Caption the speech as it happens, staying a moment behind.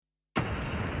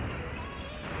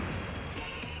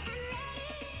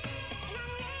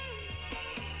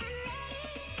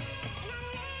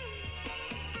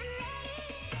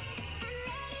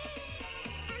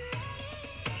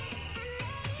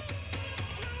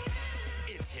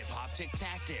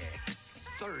Hiphoptictactics.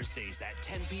 Thursdays at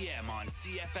 10 p.m. on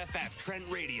CFFF Trent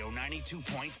Radio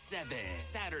 92.7.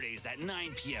 Saturdays at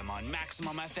 9 p.m. on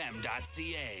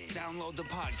MaximumFM.ca. Download the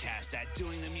podcast at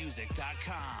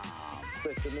doingthemusic.com.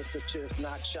 Listen, Mr. Chiz,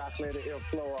 Knock Chocolate, the Ill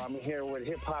Flow. I'm here with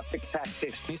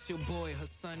Hiphoptictactics. It's your boy,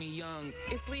 Hassani Young.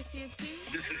 It's Licia T.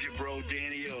 This is your bro,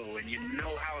 Danny O, and you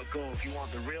know how it goes. If you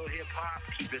want the real hip-hop,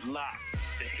 keep it locked.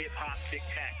 The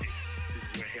Hiphoptictactics.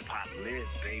 This is where hip-hop lives,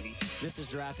 baby. This is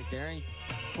Jurassic Daring.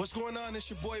 What's going on? It's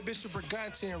your boy Bishop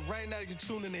Brigante, and right now you're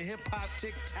tuning to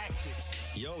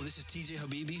Hiphoptictactics. Yo, this is TJ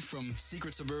Habibi from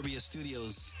Secret Suburbia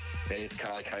Studios. Hey, it's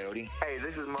Kyle Coyote. Hey,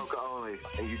 this is Mocha Only,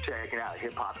 and you checking out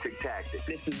Hiphoptictactics.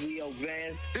 This is Leo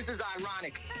Vance. This is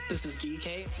Ironic. This is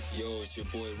GK. Yo, it's your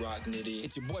boy Rock Nitty.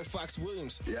 It's your boy Fox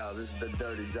Williams. Yo, this is the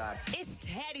Dirty Zack. It's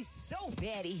Teddy So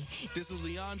Petty. This is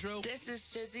Leandro. This is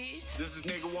Shizzy. This is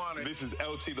Nigga Wanted. This is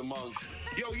LT the Monk.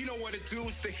 Yo, you know what it do?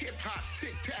 It's the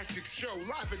Hiphoptictactics show,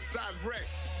 live and direct.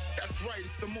 That's right,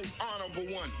 it's the most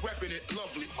honorable one. Repping it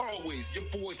lovely, always. Your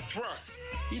boy Thrust.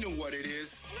 You know what it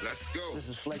is. Let's go. This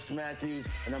is Flex Matthews,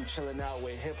 and I'm chilling out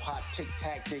with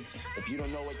Hiphoptictactics. If you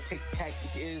don't know what Tic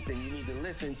Tactic is, then you need to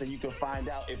listen so you can find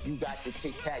out if you got the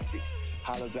Tic Tactics.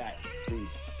 Holla back.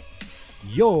 Peace.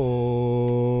 Your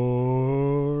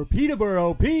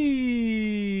Peterborough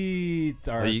Pete's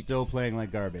are still playing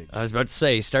like garbage. I was about to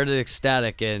say, he started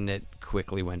ecstatic, and it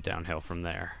quickly went downhill from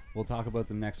there. We'll talk about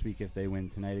them next week if they win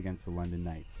tonight against the London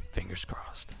Knights. Fingers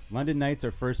crossed. London Knights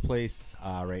are first place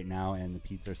right now, and the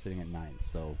Pete's are sitting at 9th.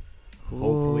 So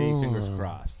hopefully, fingers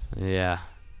crossed. Yeah,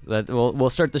 we'll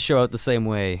start the show out the same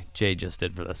way Jay just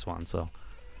did for this one. So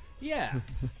yeah.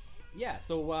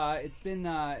 So it's been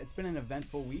an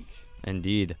eventful week.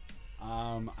 Indeed.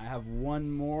 I have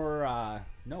one more.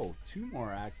 Two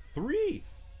more. Three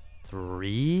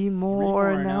more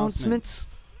announcements.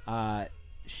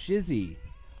 Shizzy,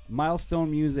 Milestone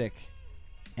Music,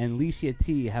 and Licia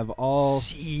T have all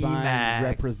signed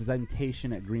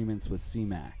representation agreements with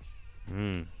CMAC.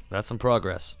 That's some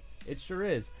progress. It sure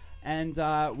is. And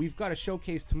we've got a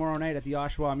showcase tomorrow night at the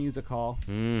Oshawa Music Hall.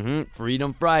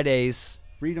 Freedom Fridays.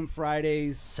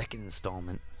 Second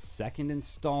installment.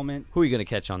 Who are you going to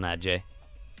catch on that, Jay?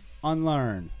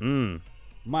 Unlearn.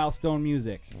 Milestone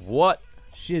Music. What?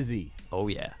 Shizzy. Oh,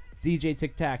 yeah. DJ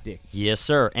Tic-Tactic. Yes,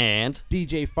 sir. And?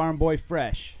 DJ Farm Boy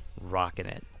Fresh. Rocking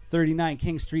it. 39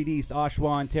 King Street East, Oshawa,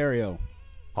 Ontario.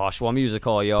 Oshawa Music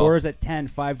Hall, y'all. Doors at 10,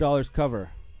 $5 cover.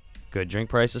 Good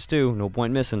drink prices, too. No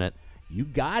point missing it. You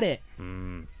got it.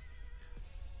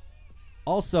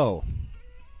 Also,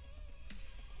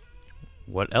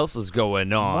 what else is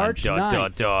going on? March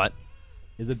 9th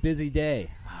is a busy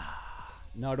day.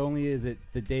 Not only is it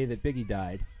the day that Biggie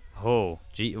died. Oh,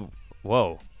 gee.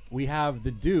 Whoa. We have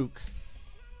the Duke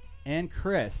and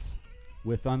Chris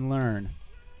with Unlearn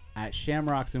at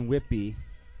Shamrocks in Whitby.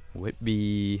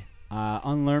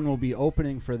 Unlearn will be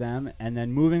opening for them. And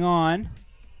then moving on,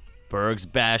 Berg's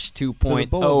Bash 2.0. To the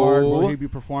Boulevard, where he'll be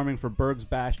performing for Berg's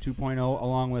Bash 2.0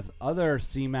 along with other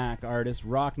CMAC artists,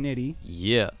 Rock Nitty.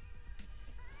 Yeah.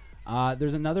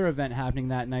 There's another event happening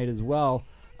that night as well.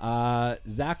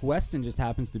 Zack Weston just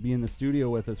happens to be in the studio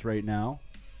with us right now.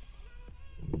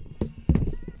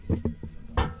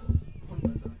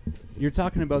 You're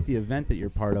talking about the event that you're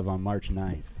part of on March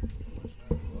 9th.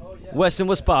 Oh, yeah. Weston,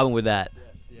 what's popping with that?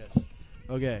 Yes.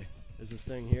 Okay. Is this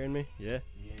thing hearing me? Yeah?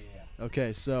 Yeah.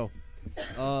 Okay, so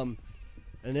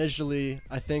initially,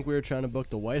 I think we were trying to book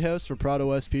the White House for Prado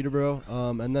West Peterborough,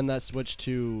 and then that switched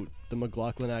to the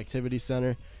McLaughlin Activity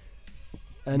Center.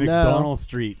 And McDonald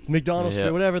Street. McDonald Street,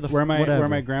 whatever the where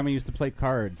my grandma used to play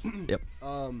cards. Yep.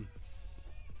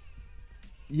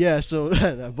 Yeah,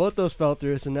 so both those fell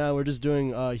through, so now we're just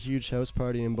doing a huge house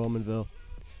party in Bowmanville.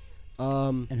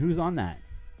 And who's on that?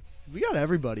 We got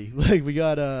everybody. Like we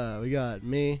got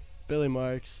me, Billy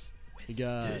Marks. We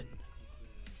got.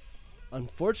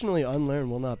 Unfortunately, Unlearn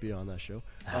will not be on that show.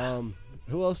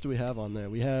 Who else do we have on there?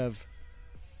 We have,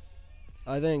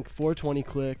 I think, 420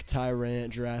 Click,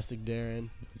 Tyrant, Jurassic Daring.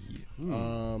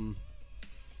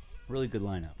 Really good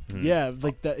lineup. Yeah,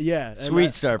 like that. Yeah,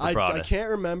 Sweet start for Prada. I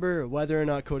can't remember whether or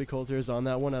not Cody Coulter is on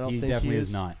that one. I don't think definitely he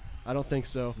is not. I don't think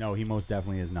so. No, he most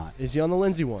definitely is not. Is he on the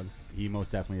Lindsay one? He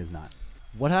most definitely is not.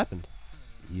 What happened?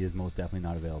 He is most definitely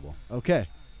not available. Okay.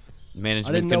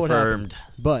 Management I didn't know confirmed. What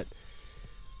happened. But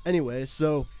anyway,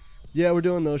 so yeah, we're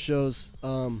doing those shows,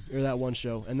 or that one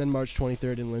show, and then March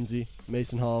 23rd in Lindsay,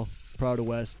 Mason Hall, Prado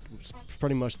West,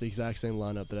 pretty much the exact same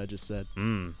lineup that I just said.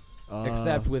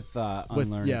 Except with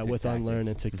Unlearn. With Unlearn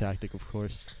and Tic-Tactic, of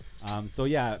course. So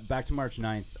yeah, back to March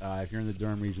 9th. If you're in the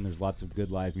Durham region, there's lots of good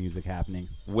live music happening.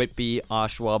 Whitby,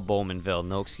 Oshawa, Bowmanville.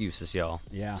 No excuses, y'all.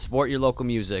 Yeah. Support your local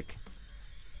music.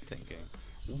 thinking?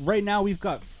 Right now, we've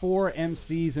got 4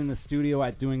 MCs in the studio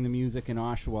at Doing the Music in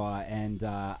Oshawa, and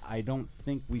I don't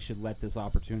think we should let this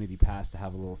opportunity pass to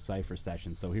have a little cypher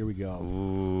session. So here we go.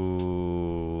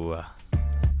 Ooh.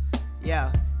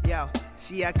 Yo,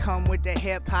 see I come with the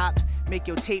hip hop, make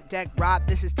your tape deck rock.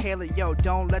 This is Taylor, yo,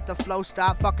 don't let the flow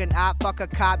stop. Fucking op, fuck a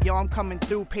cop, yo, I'm coming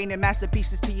through, painting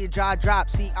masterpieces till your jaw drop.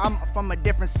 See, I'm from a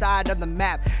different side of the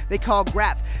map, they call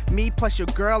graph. Me plus your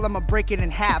girl, I'ma break it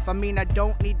in half. I mean, I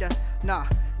don't need to, nah.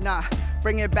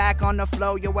 Bring it back on the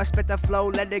flow, yo, I spit the flow,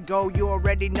 let it go, you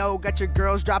already know. Got your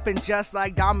girls dropping just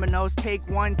like dominoes. Take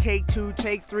 1, take 2,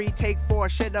 take 3, take 4.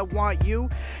 Shit, I want you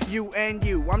and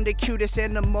you. I'm the cutest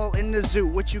animal in the zoo.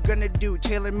 What you gonna do?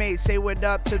 Taylor made, say what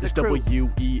up to the it's crew.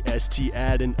 W-E-S-T,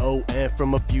 add an O-N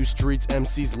from a few streets.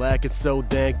 MCs lacking, so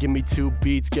then give me 2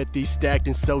 beats. Get these stacked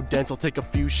and so dense. I'll take a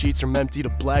few sheets from empty to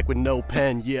black with no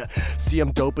pen. Yeah, see,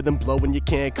 I'm doper than blowing. You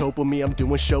can't cope with me. I'm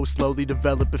doing shows slowly,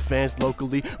 developing fans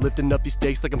locally. Lifting up these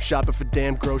stakes like I'm shopping for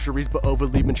damn groceries, but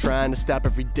overly been trying to stop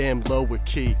every damn lower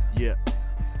key. Yeah.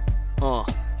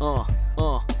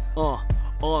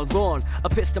 On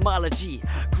epistemology,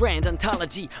 grand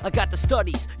ontology. I got the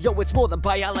studies, yo, it's more than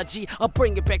biology. I'll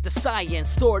bring it back to science,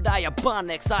 stored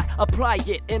ionics. I apply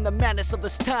it in the madness of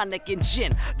this tonic and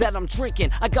gin that I'm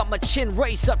drinking. I got my chin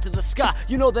raised up to the sky.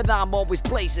 You know that I'm always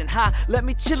blazing high. Let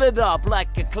me chill it up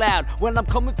like a cloud when I'm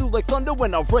coming through like thunder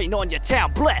when I rain on your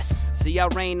town. Bless. See, I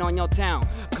rain on your town,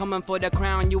 coming for the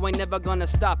crown. You ain't never gonna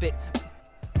stop it.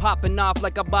 Popping off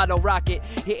like a bottle rocket,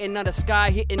 hitting in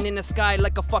the sky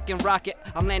like a fucking rocket.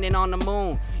 I'm landing on the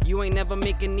moon. You ain't never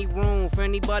making any room for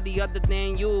anybody other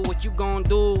than you. What you gon'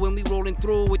 do when we rolling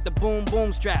through with the boom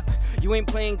boom strap? You ain't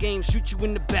playing games, shoot you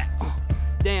in the back.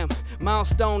 Damn,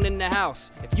 Milestone in the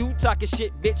house. If you talking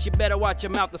shit, bitch, you better watch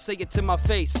your mouth to say it to my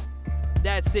face.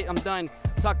 That's it, I'm done.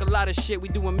 Talk a lot of shit, we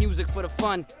doing music for the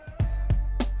fun.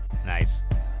 Nice.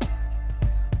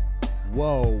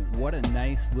 Whoa, what a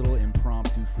nice little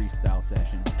impromptu freestyle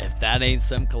session. If that ain't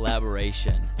some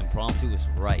collaboration, impromptu is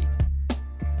right.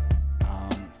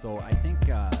 So I think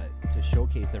to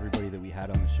showcase everybody that we had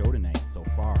on the show tonight so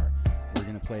far, we're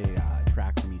going to play a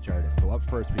track from each artist. So up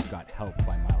first, we've got Help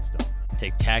by Milestone.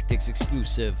 Take Tactics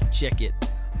exclusive. Check it.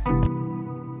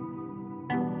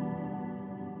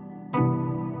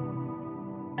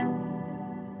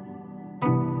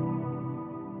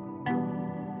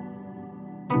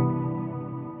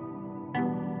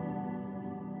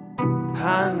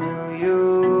 I knew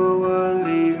you would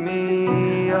leave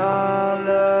me all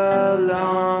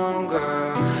alone,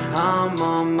 girl. I'm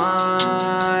on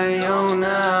my own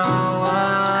now.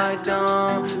 I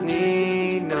don't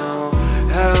need no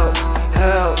help.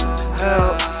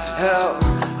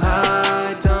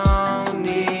 I don't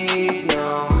need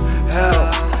no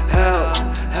help.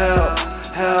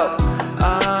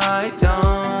 I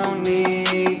don't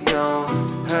need no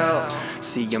help.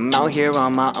 See, I'm out here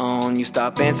on my own. You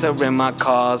stop answering my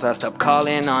calls, I stop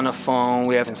calling on the phone.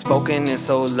 We haven't spoken in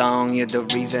so long. You're the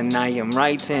reason I am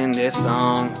writing this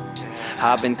song.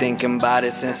 I've been thinking about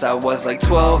it since I was like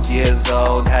 12 years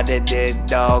old. How did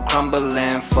it all crumble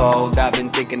and fold? I've been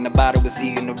thinking about it, was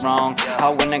he in the wrong?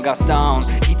 How when I got stoned,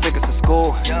 he took us to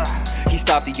school. He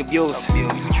stopped the abuse.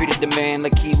 Treated the man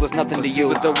like he was nothing to you.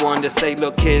 Was the one to say,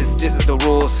 look kids, this is the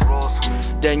rules.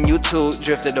 Then you two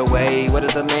drifted away. What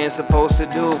is a man supposed to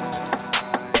do?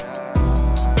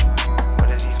 What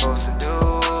is he supposed to do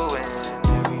when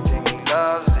everything he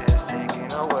loves is taken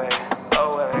away?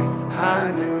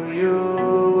 I knew you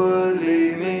would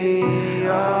leave me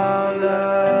all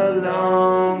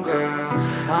alone, girl.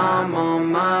 I'm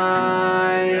on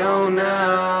my own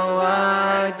now.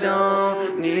 I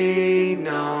don't need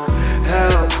no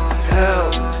help.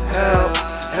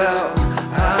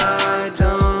 I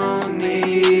don't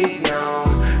need no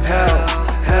help.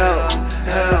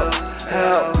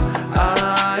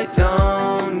 I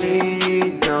don't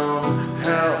need no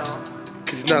help.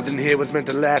 Cause nothing here was meant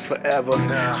to last forever.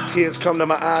 Tears come to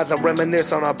my eyes, I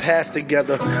reminisce on our past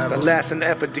together. The lasting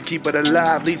effort to keep it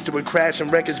alive leads to a crash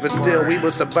and wreckage, but still we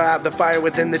will survive. The fire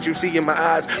within that you see in my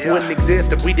eyes wouldn't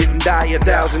exist if we didn't die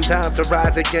 1,000 times to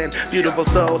rise again. Beautiful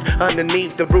souls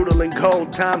underneath the brutal and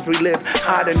cold times we live,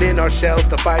 hiding in our shells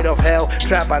to fight off hell.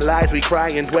 Trapped by lies, we cry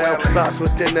and dwell. Lost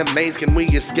within the maze, can we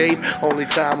escape? Only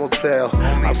time will tell.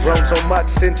 I've grown so much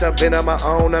since I've been on my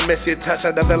own. I miss your touch,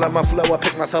 I develop my flow. I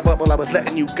picked myself up while I was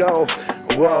letting you go.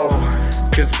 Whoa,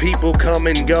 cause people come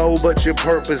and go, but your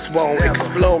purpose won't.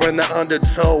 Exploring the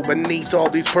undertow beneath all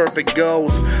these perfect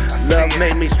goals. Love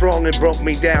made me strong and broke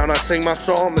me down. I sing my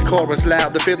song, the chorus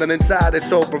loud. The feeling inside is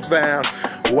so profound.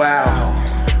 Wow.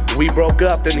 We broke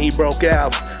up, then he broke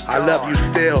out. I love you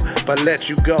still, but let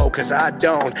you go, cause I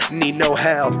don't need no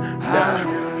help. I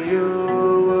knew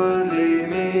you would leave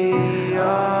me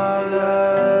all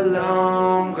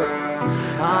alone, girl.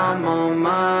 I'm on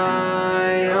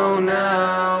my own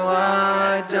now.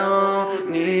 I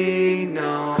don't need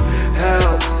no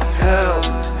help, help,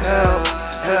 help,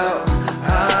 help.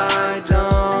 I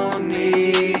don't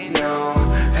need no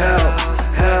help,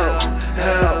 help,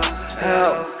 help,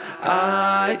 help.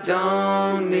 I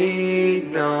don't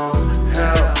need no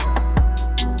help.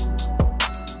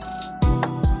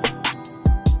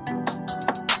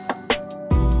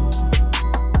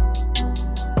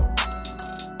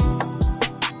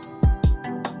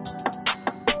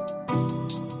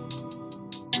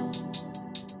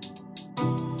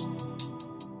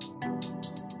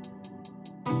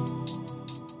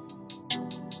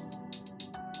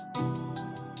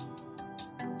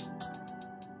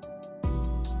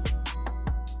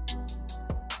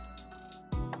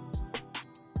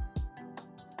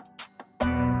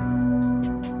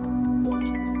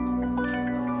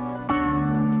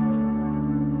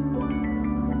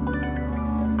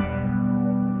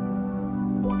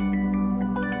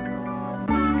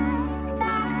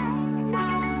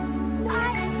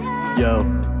 Yo,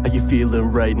 how you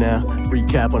feeling right now?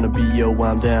 Recap on a BO,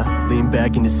 I'm down. Lean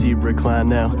back in the seat, recline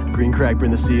now. Green crack,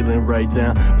 bring the ceiling right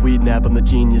down. Weed nap, I'm the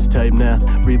genius type now.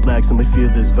 Relax, let me feel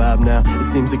this vibe now.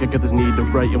 It seems like I got this need to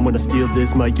write, and when I steal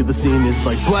this mic, the scene is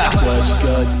like wow. Flush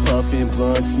guts, puffing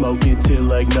blunt, smoking till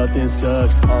like nothing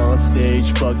sucks. On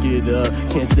stage, fuck it up.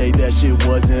 Can't say that shit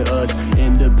wasn't us.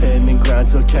 Independent grind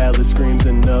till Callus screams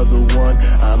another one.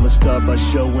 I'ma start by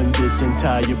showing this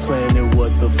entire planet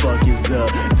what the fuck is up.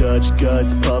 Dutch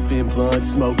guts, puffing blunt,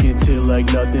 smoking till like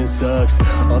nothing sucks.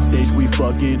 On stage we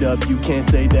fuck it up, you can't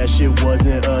say that shit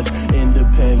wasn't us.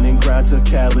 Independent grind till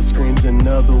Callus screams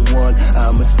another one.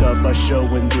 I'ma start by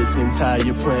showing this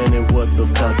entire planet what the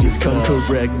fuck is up. Come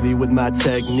correctly with my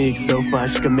technique, so fine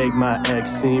she can make my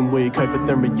ex seem weak.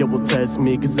 Hypothermia will test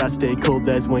me, cause I stay cold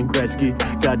as Wayne Gretzky.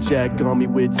 Got Jack on me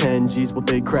with 10 G's while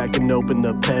they crackin' open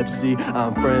a Pepsi.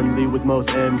 I'm friendly with most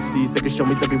MCs, they can show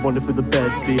me that we wanted for the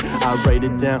best beat. I write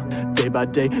it down day by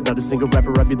day, not a single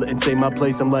rapper I be letting take my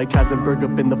place. I'm like Heisenberg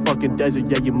up in the fucking desert,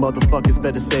 yeah you motherfuckers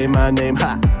better say my name,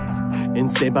 ha!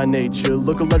 Insane by nature,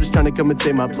 local artists trying to come and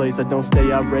take my place. I don't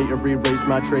stay irate or erase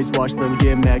my trace, watch them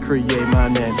get mad, create my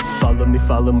name.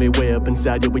 Follow me way up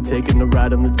inside, yeah we taking a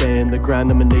ride on the day and the grind.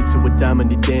 I'm innate to a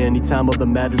diamond day. Anytime all that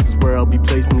matters is where I'll be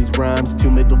placing these rhymes. 2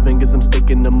 middle fingers, I'm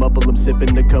sticking them up while I'm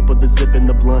sipping the cup with the zip in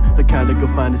the blunt. The kind of go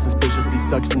find it suspiciously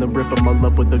sucks and then rip them all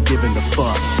up without giving a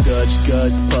fuck. Dutch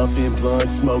guts, puffing blunt,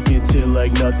 smoking till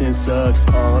like nothing sucks.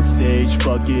 On stage,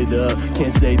 fuck it up,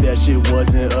 can't say that shit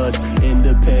wasn't us.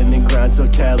 Independent grind till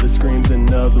Callus screams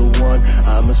another one.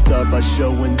 I'ma start by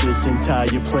showing this entire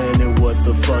planet what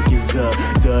the fuck is up.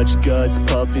 Dutch guts,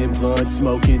 puffing blunt,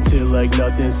 smoking till like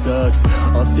nothing sucks.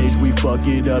 On stage we fuck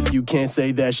it up, you can't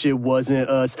say that shit wasn't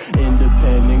us.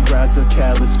 Independent grind till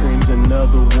Callus screams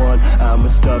another one. I'ma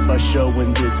start by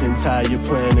showing this entire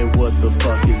planet what the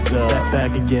fuck is up.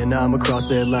 Back again, I'm across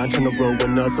that line trying to roll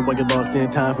with us. So I get lost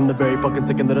in time from the very fucking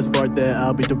second that I sparked that.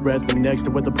 I'll be directly next to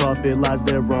where the profit lies.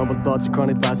 There wrong with thoughts of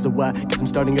chronic lies, so I guess I'm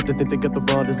starting up to think they got the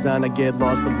wrong design. I get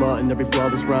lost a lot in every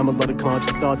flawless rhyme. A lot of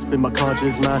conscious thoughts spin my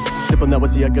conscious mind. Simple now I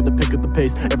see I gotta pick up the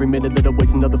pace. Every minute that I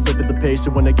wait's another flip of the page.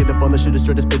 So when I get up on the shit, it's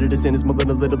straight to spit it. It's in. It's more than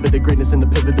a little bit of greatness in a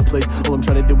pivotal place. All I'm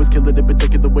trying to do is kill it in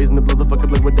particular ways and then blow the fuck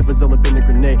up like whatever's all up in a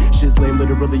grenade. Shit's lame,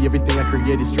 literally everything I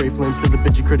created. Straight flames to the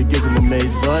bitch you critic is in the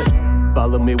maze. But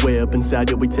follow me way up inside,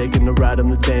 you'll be taking a ride on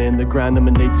the day and the grind. I'm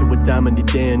innate to a diamond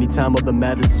day. Anytime all that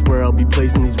matters is where I'll be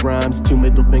placing these rhymes. 2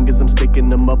 middle fingers, I'm sticking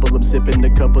them up while I'm sipping the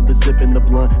cup with the zip in the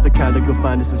blunt. The kind of go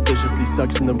find it suspiciously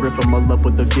sucks and then rip them all up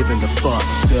without giving a fuck.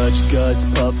 Dutch guts,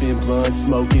 puffing blunt,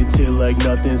 smoking till like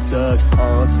nothing sucks.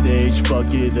 On stage,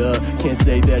 fuck it up, can't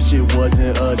say that shit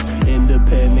wasn't us.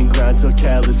 Independent grind till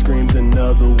Callus screams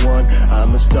another one.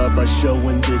 I'ma start by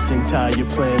showing this entire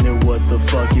planet what the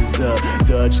fuck is up.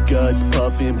 Dutch guts,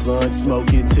 puffing blunt,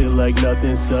 smoking till like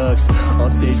nothing sucks. On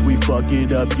stage we fuck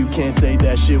it up, you can't say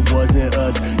that shit wasn't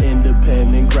us.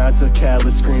 Independent grind till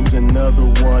Callus screams another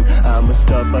one. I'ma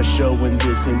start by showing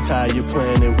this entire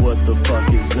planet what the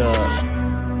fuck is up.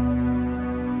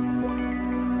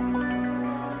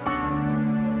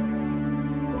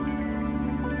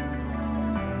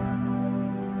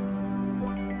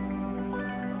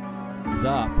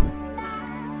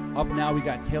 Up now we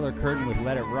got Taylor Curtin with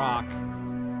Let It Rock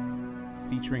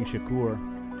featuring Shakur.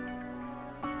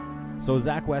 So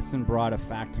Zach Weston brought a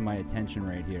fact to my attention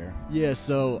right here. Yeah,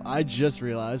 so I just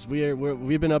realized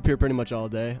we've been up here pretty much all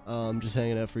day, just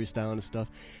hanging out, freestyling and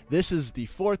stuff. This is the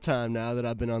 4th time now that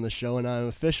I've been on the show, and I'm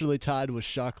officially tied with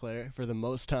Choclair for the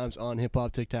most times on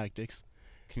Hiphoptictactics.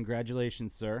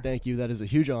 Congratulations, sir. Thank you. That is a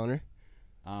huge honor.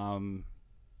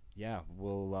 Yeah,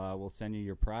 we'll send you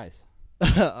your prize.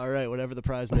 All right, whatever the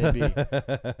prize may be.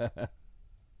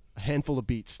 A handful of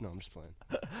beats. No, I'm just playing.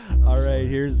 All right,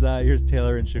 here's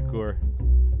Taylor and Shakur.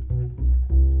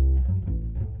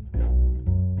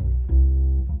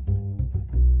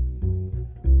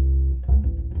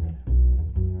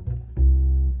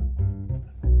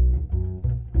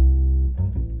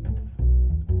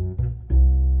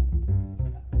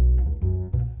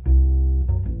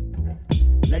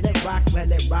 Let it rock,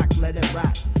 let it rock, let it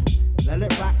rock. Let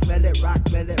it rock, let it rock,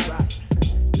 let it rock.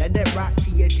 Let it rock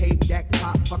till your tape deck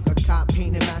pop. Fuck a cop,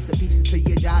 painting masterpieces till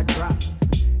your jaw drop.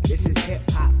 This is hip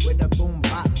hop with a boom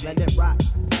bop. Let it rock,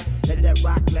 let it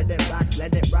rock, let it rock,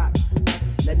 let it rock.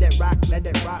 Let it rock, let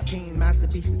it rock, painting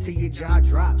masterpieces till your jaw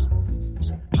drop.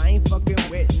 I ain't fucking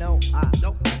with no op.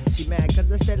 Nope. She mad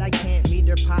cause I said I can't meet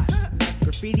her pot.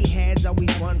 Graffiti hands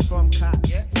always run from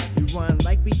cops. We run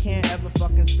like we can't ever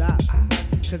fucking stop.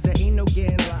 Cause there ain't no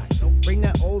getting locked. Bring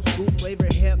that old school flavor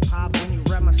hip hop when you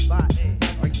rap my spot.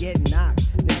 Or get knocked,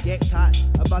 then get caught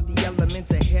about the elements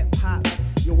of hip hop.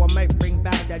 Yo, I might bring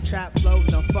back that trap flow.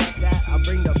 No, fuck that. I'll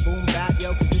bring the boom back,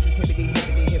 yo. Cause this is hippity,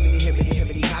 hippity, hippity, hippity,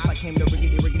 hippity hop. I came to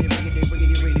riggedy, riggedy, riggedy,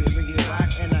 riggedy, riggedy, riggedy rock.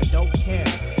 And I don't care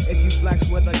if you flex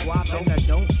with a guap. And I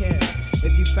don't care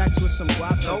if you flex with some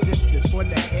guap. Cause this is for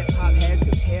the hip hop heads.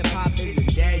 Cause hip hop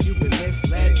isn't dead. You've been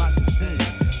misled by some fiends.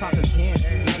 Papa's hands,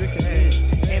 you drink a lean.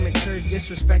 Amateur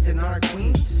disrespecting our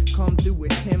queens. Come through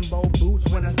with Timbo boots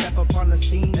when I step up on the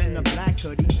scene in a black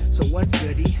hoodie. So what's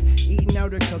goody? Eating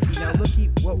out her cookie. Now look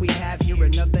at what we have here.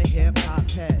 Another hip hop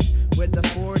head with the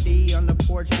 40 on the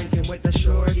porch drinking with the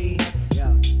shorty.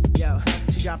 Yo,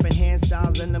 she dropping hand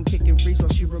styles and I'm kicking freeze while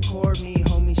she record me.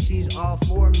 Homie, she's all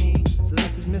for me. So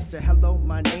this is Mr. Hello,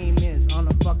 my name is on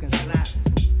a fucking slap.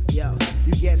 Yo,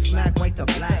 you get smacked white to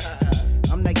black.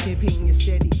 I'm that kid painting your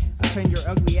city. I turned your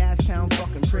ugly ass town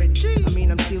fucking pretty. I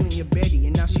mean, I'm stealing your biddy,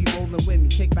 and now she rolling with me.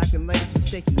 Kick back and legs are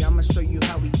sticky. I'ma show you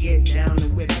how we get down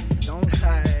and whip it. Don't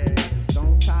talk,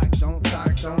 don't talk, don't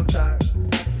talk, don't talk.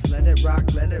 Just let it rock,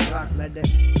 let it rock, let it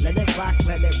rock,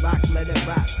 let it rock, let it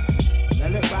rock.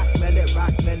 Let it rock, let it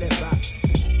rock, let it rock.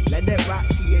 Let it rock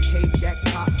till your tape deck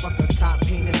pop. Fuck a cop,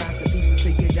 painting masterpieces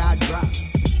till your jaw drop.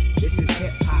 This is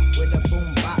hip hop with a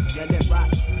boom box. Let it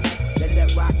rock. Let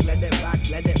it rock, let it rock,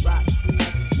 let it rock.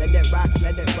 Let it rock,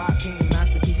 let it rock. Painting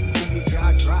masterpieces till your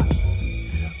jaw drop.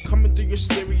 Coming through your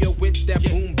stereo with that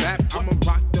boom bap. I'ma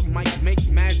rock the mic, make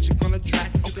magic on the track.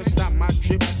 You can stop my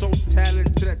drip, so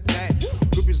talented at that.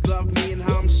 Groupies love me and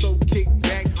how I'm so kicked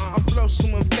back. I flow so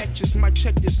infectious, my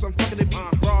check this. I'm fucking the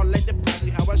beat raw like the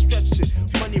pussy, how I stretch it.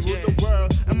 Money rule the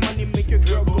world, and money make your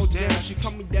girl go down. She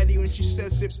call me daddy when she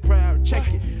says it proud. Check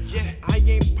it. I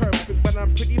ain't perfect, but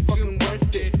I'm pretty fucking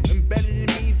worth it. Embedded in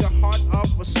me, the heart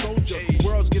of a soldier.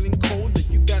 World's getting colder,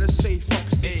 you gotta say fuck.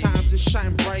 Sometimes to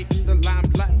shine bright in the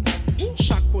limelight.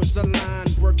 Chakras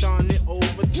aligned, worked on it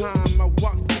over time. I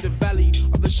walk through the valley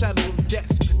of the shadow of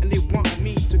death, and they want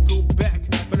me to go back,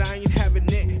 but I ain't having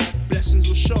it. Blessings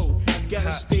will show, you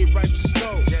gotta stay righteous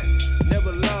though.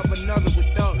 Never love another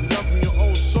without loving your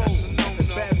own soul.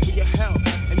 It's bad for your health,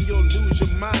 and you'll lose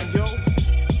your mind, yo.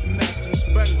 The message I'm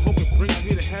spreading, hope it brings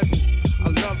me to heaven. I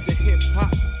love the hip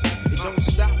hop, it don't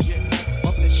stop.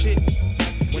 Off that shit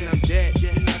when I'm dead.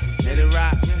 Let it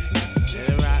rock.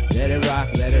 Let it rock,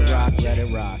 let it rock, let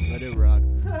it rock. Let it rock.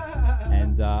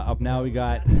 And up now we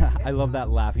got, I love that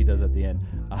laugh he does at the end.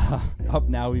 Up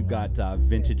now we've got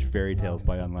Vintage Fairy Tales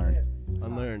by Unlearn.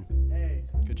 Unlearn.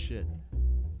 Good shit.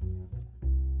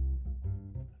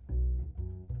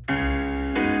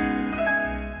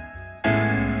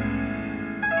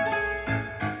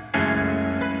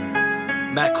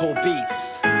 Matt Cole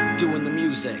Beats, doing the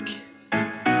music.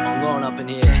 Unlearn up in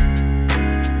here.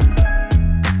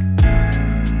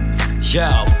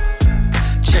 Yo,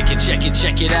 check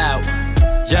it out.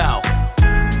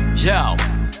 Yo.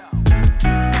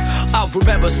 I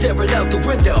remember staring out the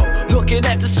window, looking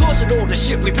at the stores and all the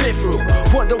shit we've been through.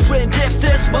 Wondering if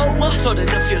there's more, I'm starting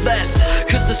to feel less.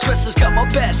 Cause the stress has got my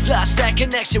best. Lost that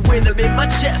connection with them in my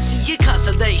chest. See your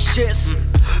constellations.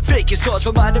 Vacant thoughts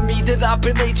reminding me that I've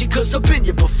been aging cause I've been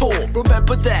here before.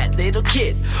 Remember that little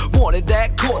kid, wanted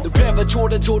that corner. Grandma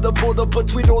Jordan to the border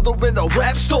between all the in a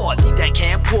rap store. Need that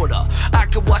camcorder, I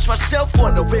can watch myself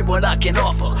wondering what I can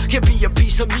offer. Can be a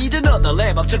piece of meat, another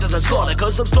lamb up to the slaughter.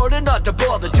 Cause I'm starting not to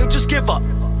bother to just give up.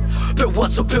 But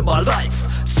what's up in my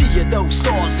life? seeing those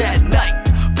stars at night.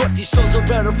 But these stars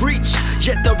are out of reach,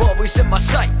 yet they're always in my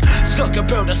sight. Stuck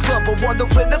about a slumber,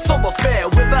 wondering if I'm a fair.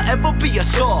 Will I ever be a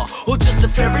star, or just a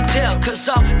fairy tale? Cause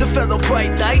I'm the fellow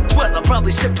bright night dweller,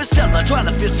 probably sipping Stella, trying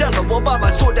to feel stellar while by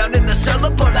my store down in the cellar.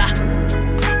 But I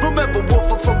remember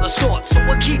Wolfer from the start, so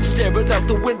I keep staring out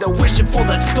the window, wishing for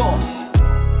that star.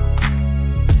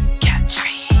 Got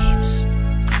dreams,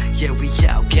 yeah, we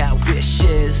all got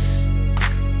wishes.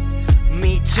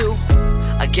 Me too,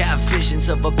 I got visions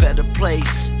of a better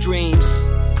place. Dreams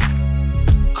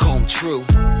come true.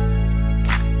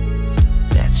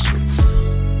 That's truth.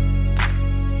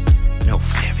 No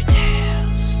fairy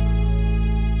tales.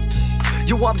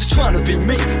 Yo, I'm just trying to be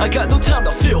me. I got no time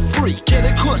to feel free. Get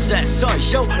across that sign,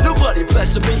 yo. Nobody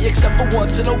blessing me except for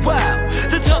once in a while.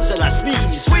 The times that I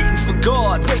sneeze, waiting for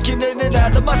God, waking in and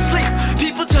out of my sleep.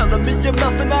 People telling me I'm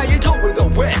nothing, I ain't going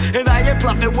nowhere. And I ain't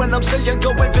bluffing when I'm saying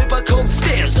going paper cold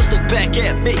stairs. Just look back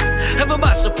at me. How am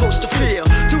I supposed to feel?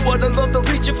 Do what I love, the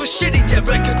reaching for shitty dead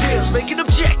record deals, making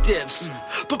objectives.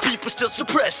 But people still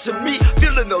suppressing me,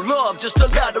 feeling no love, just a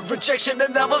lot of rejection,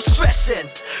 and now I'm stressing.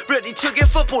 Ready to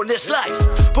give up on this life,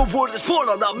 but word is born,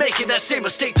 I'm not making that same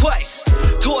mistake twice.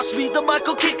 Toss me the mic,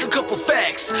 I'll kick a couple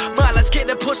facts. My line's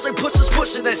getting pushed like pussies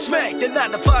pushing and smack. The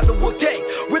 9 to 5 to work day,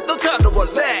 with no time to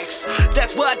relax.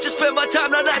 That's why I just spend my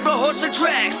time tonight rehearsing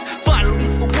tracks. Finally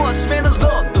for once, man, I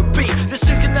love the beat. The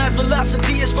synchronized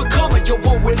velocity is becoming your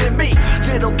one within me.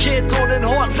 Little kid learning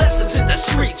hard lessons in the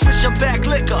streets. Switching back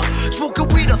liquor, smoking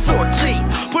weed at 14.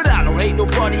 But I don't hate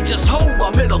nobody, just hold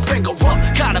my middle finger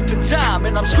up. Caught up in time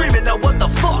and I'm screaming out what the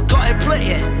fuck I ain't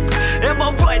playing. Am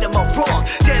I right, am I wrong?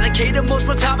 Dedicated most of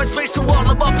my time and space to all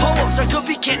of my poems. I could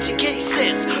be catching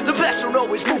cases, the best don't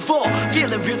always move on.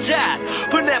 Feeling real tired,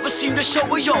 but never seem to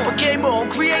show it all. Became my own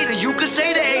creator, you could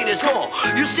say the hate is gone.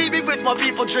 You see me with my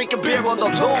people drinking beer on the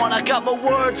lawn. I got my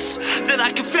words that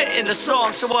I can fit in the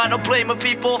song, so I don't blame my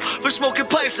people for smoking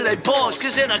pipes in their balls.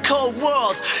 Cause in a cold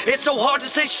world, it's so hard to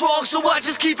stay strong, so I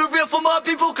just keep it real for my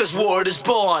people, cause word is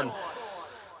born.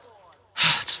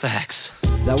 It's facts.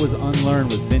 That was Unlearned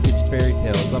with Vintage Fairy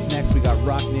Tales. Up next, we got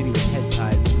Rock Nitty with Head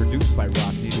Ties, produced by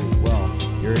Rock Nitty as well.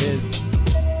 Here it is.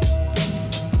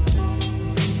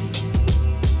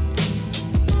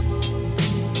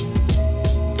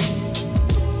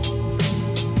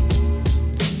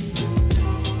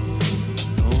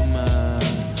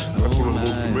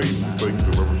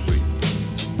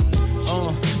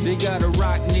 They got a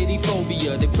rock nitty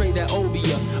phobia. They pray that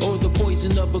obia or the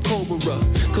poison of a cobra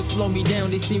could slow me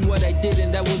down. They seen what I did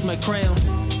and that was my crown.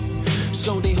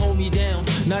 So they hold me down,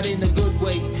 not in a good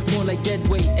way, more like dead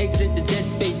weight. Exit the dead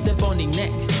space, step on their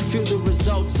neck, feel the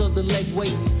results of the leg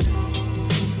weights.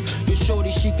 Your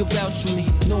shorty, she could vouch for me.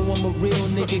 Know I'm a real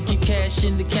nigga, keep cash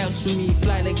in the couch for me.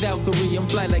 Fly like Valkyrie, I'm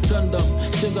fly like Gundam.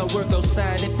 Still got work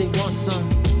outside if they want some.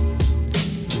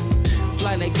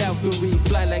 Fly like Valkyrie,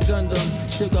 fly like Gundam.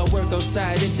 Still got work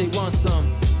outside if they want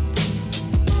some.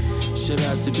 Shout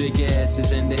out to big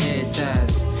asses and the head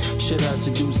ties. Shout out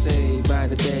to Duce by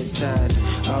the bedside.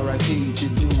 R.I.P. to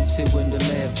dudes hit when the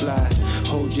lead fly.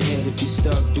 Hold your head if you're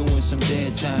stuck doing some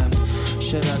dead time.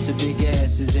 Shout out to big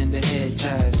asses and the head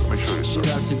ties. Shout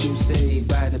out to Duce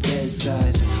by the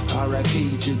bedside.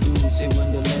 R.I.P. to dudes hit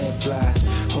when the lead fly.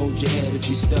 Hold your head if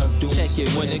you're stuck doing some dead time. Check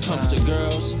it when it comes to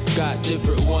girls. Got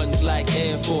different ones like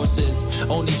Air Forces.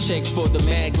 Only check for the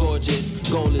mad gorgeous.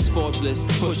 Goal is Forbesless.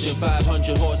 Pushing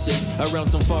 500 horses around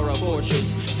some far out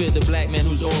fortress. Fear the black man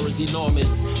whose aura's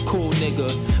enormous. Cool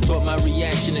nigga, but my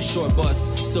reaction is short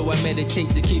bus. So I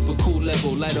meditate to keep a cool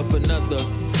level, light up another.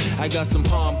 I got some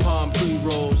pom-pom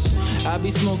pre-rolls. I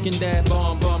be smoking that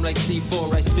bomb like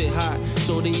C4. I spit hot,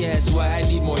 so they ask why I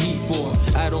need more heat for.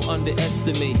 I don't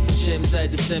underestimate, gems I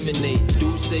disseminate.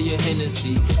 Do say a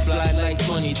Hennessy, fly like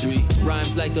 23.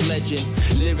 Rhymes like a legend,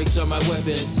 lyrics are my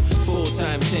weapons.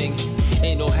 Full-time ting,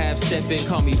 ain't no half-stepping.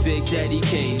 Call me Big Daddy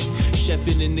Kane,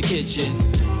 chefing in the kitchen.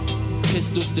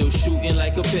 Pistol still shooting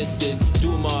like a piston.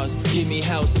 Dumas, give me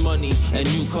house money and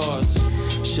new cars.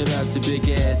 Shout out to big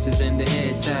asses and the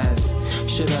head ties.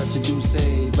 Shout out to Duce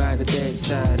by the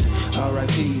bedside.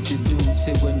 R.I.P. to dudes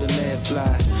hit when the lead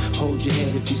fly. Hold your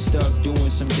head if you're stuck doing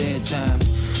some dead time.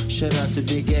 Shout out to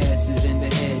big asses and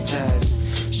the head ties.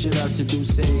 Shout out to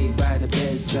Duce by the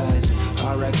bedside.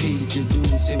 R.I.P. to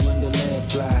dudes hit when the lead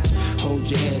fly.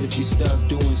 Hold your head if you're stuck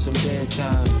doing some dead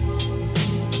time.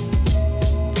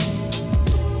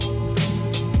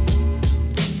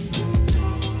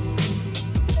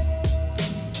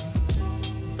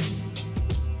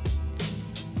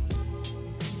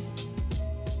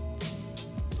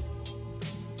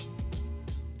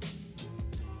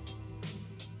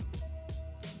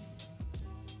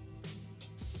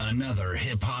 Another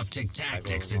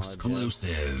Hiphoptictactics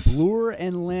exclusive. Bloor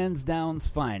and Lansdowne's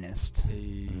finest.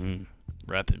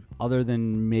 Reppin'. Other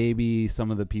than maybe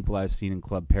some of the people I've seen in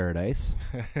Club Paradise.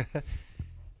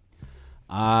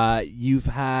 You've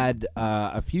had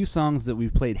a few songs that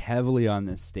we've played heavily on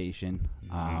this station.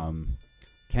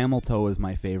 Camel Toe is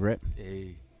my favorite.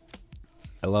 Hey.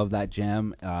 I love that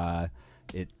jam.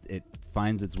 It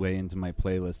finds its way into my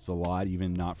playlists a lot,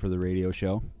 even not for the radio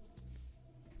show.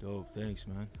 Dope, thanks,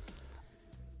 man.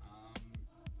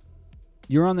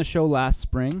 You were on the show last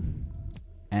spring,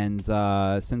 and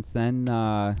since then,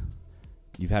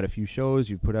 you've had a few shows.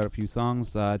 You've put out a few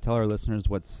songs. Tell our listeners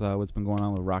what's been going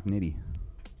on with Rock Nitty.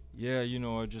 Yeah,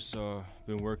 I just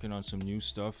been working on some new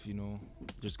stuff.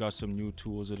 Just got some new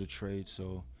tools of the trade,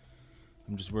 so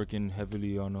I'm just working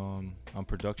heavily on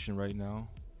production right now.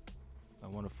 I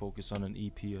want to focus on an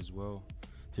EP as well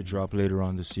to drop later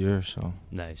on this year. So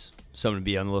nice, something to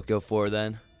be on the lookout for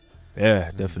then.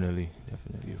 Yeah, definitely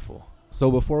beautiful.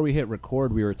 So before we hit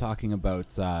record, we were talking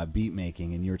about beat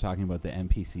making, and you were talking about the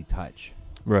MPC Touch.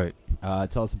 Right.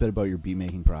 Tell us a bit about your beat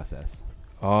making process.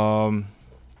 I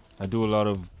do a lot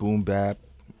of boom bap,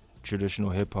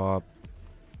 traditional hip hop.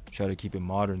 Try to keep it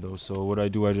modern though. So what I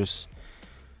do,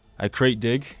 I crate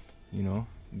dig,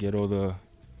 get all the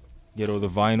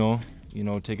vinyl,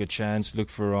 take a chance, look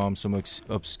for some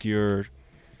obscure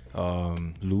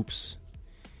loops,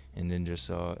 and then just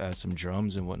add some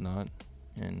drums and whatnot,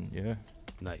 and yeah.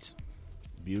 Nice.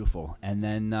 Beautiful. And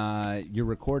then your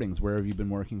recordings, where have you been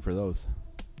working for those?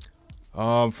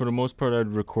 For the most part, I'd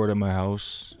record at my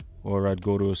house, or I'd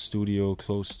go to a studio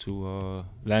close to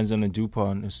Lansdowne and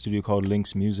DuPont, a studio called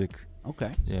Lynx Music.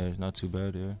 Okay. Yeah, not too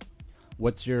bad, yeah.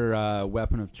 What's your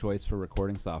weapon of choice for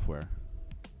recording software?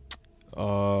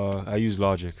 I use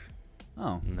Logic.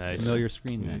 Oh, nice. Familiar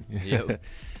screen then. Yep.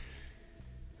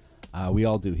 We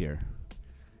all do here.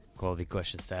 Quality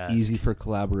questions to ask. Easy for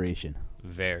collaboration.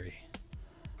 Very.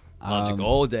 Logic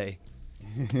all day.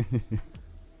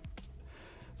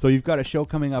 So you've got a show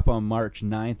coming up on March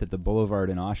 9th at the Boulevard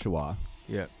in Oshawa.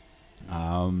 Yeah.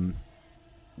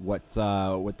 What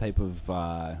type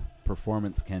of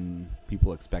performance can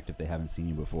people expect if they haven't seen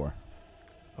you before?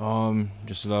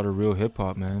 Just a lot of real hip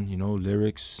hop, man.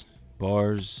 Lyrics,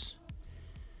 bars,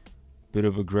 bit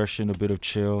of aggression, a bit of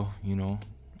chill.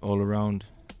 All around,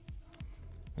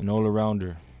 an all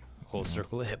arounder. Whole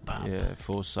circle of hip hop. Yeah,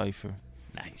 full cipher.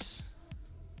 Nice.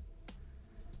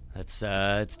 That's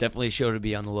it's definitely a show to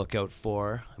be on the lookout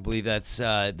for. I believe that's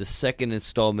the second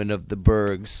installment of the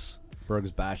Bergs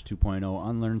Bash 2.0.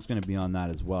 Unlearn's going to be on that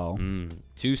as well.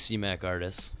 2 CMAC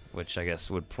artists, which I guess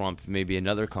would prompt maybe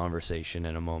another conversation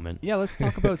in a moment. Yeah, let's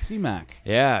talk about CMAC.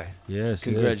 Yeah. Yes.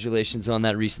 Congratulations on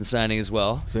that recent signing as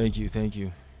well. Thank you.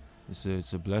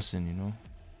 It's a blessing,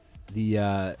 The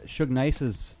Suge Nice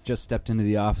has just stepped into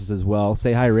the office as well.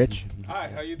 Say hi, Rich. Hi,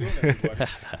 how you doing, everybody?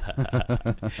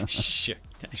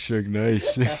 Suge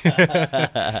Nice.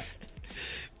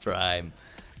 Prime.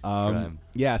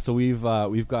 Yeah, so we've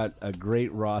got a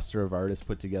great roster of artists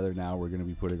put together now. We're going to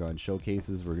be putting on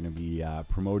showcases. We're going to be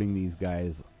promoting these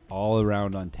guys all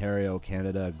around Ontario,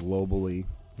 Canada, globally,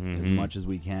 as much as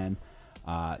we can.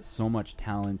 So much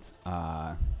talent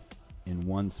in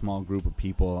one small group of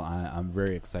people. I'm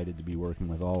very excited to be working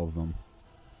with all of them.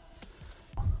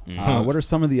 What are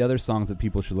some of the other songs that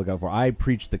people should look out for? I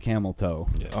preach the Camel Toe.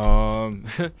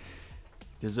 Yeah.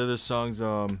 There's other songs,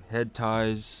 Head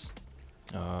Ties,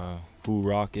 Who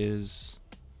Rock Is.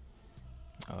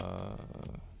 I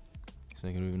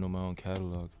don't even know my own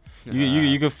catalog.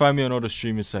 You can find me on all the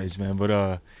streaming sites, man.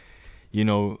 But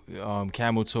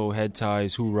Camel Toe, Head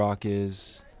Ties, Who Rock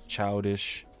Is,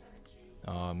 Childish,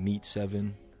 Meet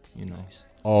 7. Nice.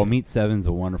 Oh, Meet 7's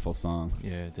a wonderful song.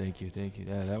 Yeah, thank you.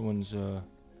 Yeah, that one's a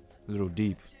little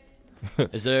deep.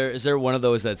 Is there one of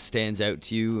those that stands out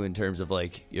to you in terms of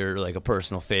like your like a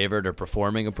personal favorite or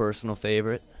performing a personal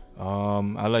favorite?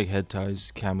 I like Head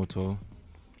Ties, Camel Toe.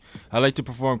 I like to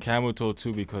perform Camel Toe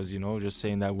too because just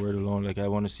saying that word alone, like I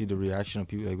want to see the reaction of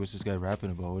people. Like, what's this guy rapping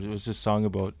about? What's this song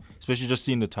about? Especially just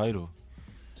seeing the title.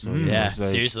 So yeah, it's like,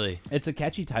 seriously, it's a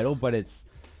catchy title, but it's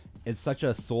such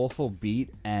a soulful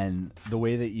beat, and the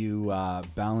way that you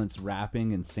balance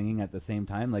rapping and singing at the same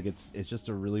time, like it's just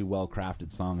a really well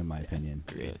crafted song in my opinion.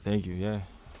 Yeah, thank you. Yeah,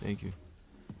 thank you.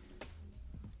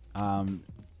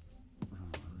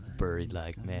 Buried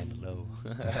like Manilow.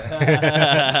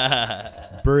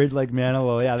 Buried like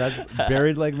Manilow. Yeah, that's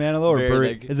buried like Manilow or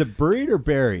buried. Is it buried or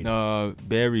buried?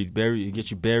 Buried. It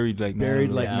gets you buried like buried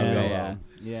Manilow. Like Manilow.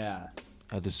 Yeah.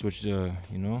 I had to switch the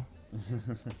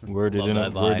worded love in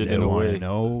that a worded in a way.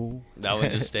 No, that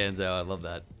one just stands out. I love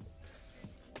that,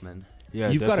 man. Yeah,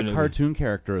 You've definitely. got a cartoon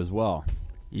character as well.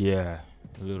 Yeah,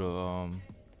 a little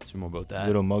Say more about that.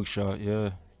 little mugshot.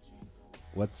 Yeah.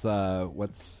 What's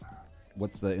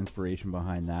the inspiration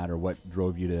behind that, or what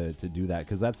drove you to do that?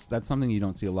 Because that's something you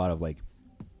don't see a lot of. Like,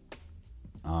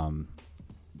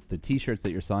 the T-shirts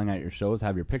that you're selling at your shows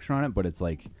have your picture on it, but it's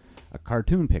like a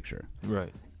cartoon picture,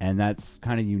 Right. and that's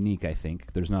kind of unique. I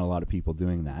think there's not a lot of people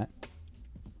doing that.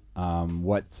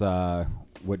 What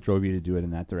drove you to do it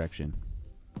in that direction?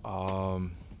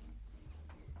 I'm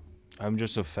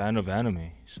just a fan of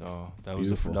anime, so that was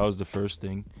the first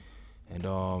thing.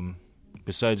 And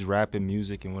besides rap and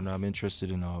music, and when I'm interested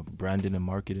in branding and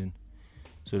marketing,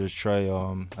 so just try.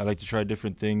 I like to try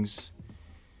different things.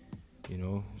 You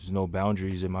know, there's no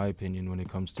boundaries in my opinion when it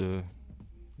comes to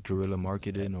guerrilla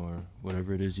marketing or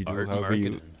whatever it is you do. Art However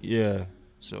you, marketing. yeah.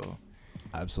 So,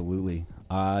 absolutely.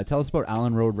 Tell us about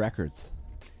Allen Road Records.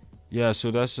 Yeah,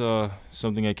 so that's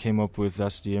something I came up with.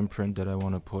 That's the imprint that I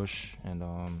want to push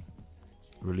and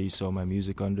release all my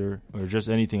music under, or just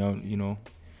anything out. You know,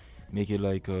 make it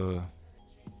like a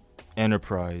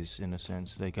enterprise in a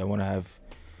sense. Like I want to have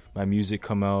my music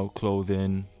come out,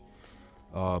 clothing,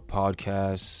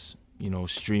 podcasts, you know,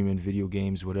 streaming, video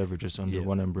games, whatever, just under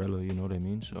one umbrella. You know what I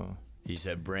mean? So you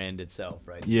said brand itself,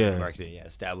 right? Yeah. Marketing, yeah.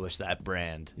 Establish that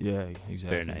brand. Yeah, exactly.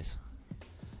 Very nice.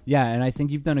 Yeah, and I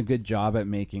think you've done a good job at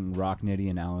making Rock Nitty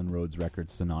and Allen Roads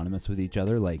Records synonymous with each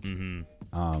other. Like,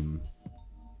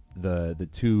 the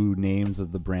two names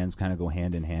of the brands kind of go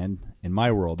hand in hand in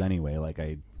my world, anyway. Like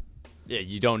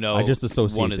you don't know. I just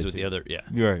associate one is the with two. the other. Yeah,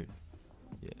 you're right.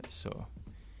 Yeah, so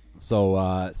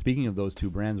speaking of those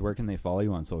two brands, where can they follow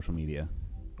you on social media?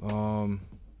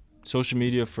 Social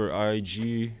media for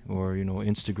IG or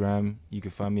Instagram, you can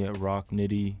find me at Rock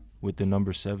Nitty with the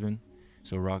number 7.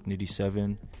 So Rock Nitty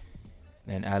 7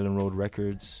 and Allen Road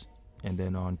Records, and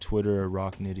then on Twitter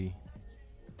Rock Nitty.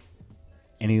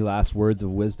 Any last words of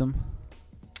wisdom?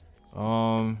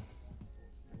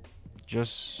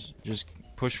 Just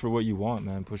push for what you want,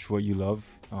 man. Push for what you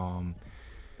love.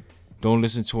 Don't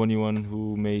listen to anyone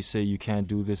who may say you can't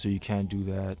do this or you can't do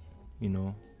that. You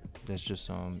know, that's just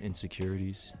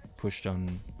insecurities pushed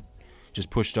on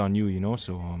you. You know,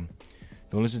 so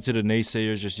don't listen to the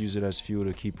naysayers. Just use it as fuel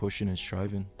to keep pushing and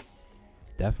striving.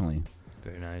 Definitely.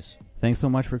 Very nice. Thanks so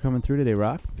much for coming through today,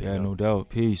 Rock. Yeah, no doubt.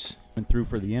 Peace. Went through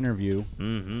for the interview.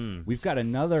 Mm-hmm. We've got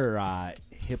another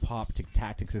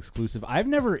Hiphoptictactics exclusive. I've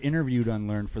never interviewed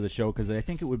Unlearned for the show because I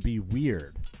think it would be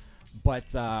weird.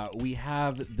 But we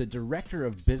have the Director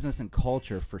of Business and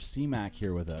Culture for CMAC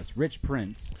here with us, Rich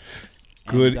Prince.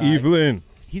 Good evening.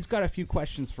 He's got a few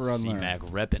questions for Unlearned. CMAC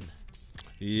reppin'.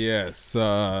 Yes.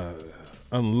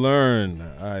 Unlearn.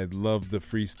 I love the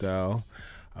freestyle.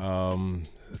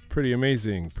 Pretty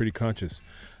amazing, pretty conscious.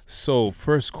 So,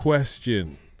 first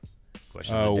question.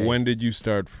 When did you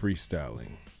start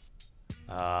freestyling?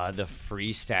 The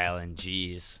freestyling,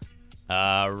 geez.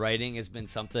 Writing has been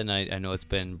something I know it's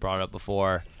been brought up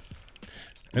before.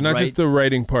 And not just the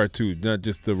writing part too, not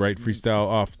just the right freestyle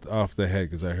off the head,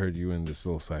 because I heard you in this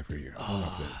little cipher here.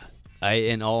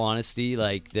 In all honesty,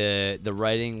 like the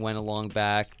writing went along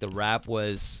back. The rap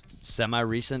was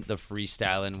semi-recent. The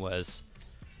freestyling was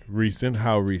recent.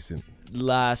 How recent?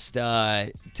 Last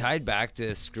tied back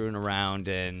to screwing around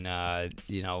and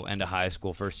end of high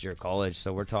school, first year of college.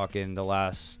 So we're talking the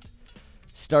last.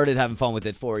 Started having fun with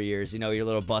it 4 years. You know, your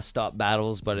little bus stop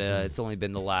battles, but it's only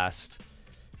been the last.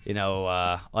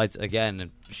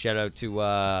 Again, shout out to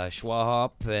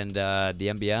Schwahop and the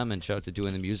MBM, and shout out to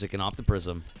Doing the Music and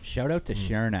Optiprism. Shout out to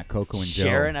Sharon at Coco and Joe.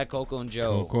 Sharon at Coco and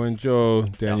Joe. Coco and Joe,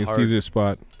 Daniel Caesar's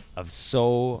spot. Of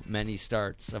so many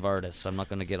starts of artists. I'm not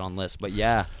going to get on list, but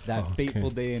yeah. That fateful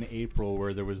day in April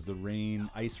where there was the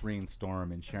ice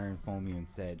rainstorm, and Sharon phoned me and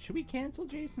said, "Should we cancel,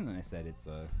 Jason?" And I said, "It's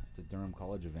a Durham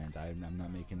College event. I'm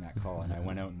not making that call." And I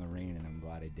went out in the rain, and I'm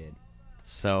glad I did.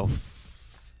 So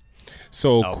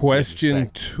question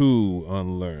 2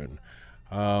 on Learn.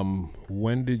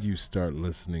 When did you start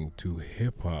listening to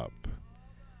hip hop?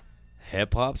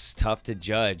 Hip hop's tough to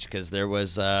judge because there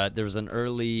was an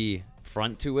early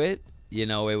front to it. You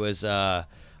know, it was I'll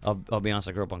be honest,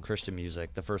 I grew up on Christian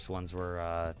music. The first ones were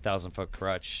 1,000 Foot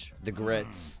Crutch, The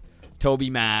Grits, Toby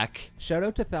Mac. Shout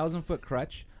out to 1,000 Foot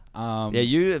Crutch.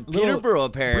 Peterborough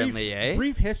apparently,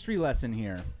 brief history lesson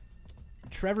here.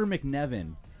 Trevor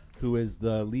McNevin, who is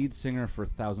the lead singer for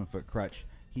 1,000 Foot Crutch,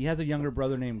 he has a younger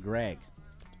brother named Greg.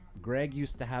 Greg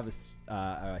used to have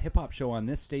a hip-hop show on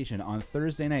this station on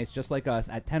Thursday nights, just like us,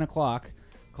 at 10 o'clock,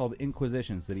 called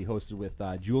Inquisitions, that he hosted with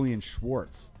Julian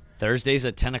Schwartz. Thursdays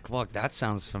at 10 o'clock. That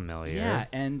sounds familiar. Yeah,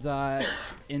 and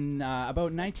in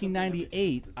about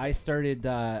 1998, I started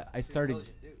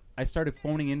I started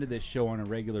phoning into this show on a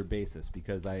regular basis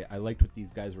because I liked what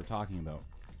these guys were talking about.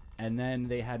 And then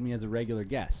they had me as a regular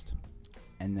guest.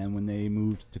 And then when they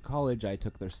moved to college, I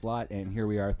took their slot, and here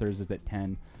we are Thursdays at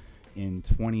 10 in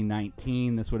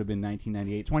 2019. This would have been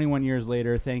 1998. 21 years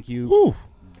later. Thank you, Woo.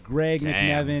 Greg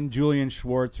McNevin, Julian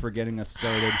Schwartz, for getting us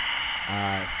started.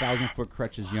 1,000-Foot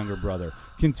Crutch's younger brother.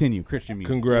 Continue, Christian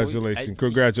music.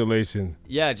 Congratulations.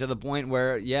 Yeah, to the point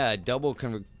where, double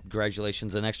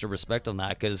congratulations and extra respect on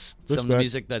that, because some of the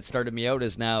music that started me out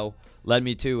has now led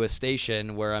me to a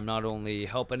station where I'm not only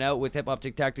helping out with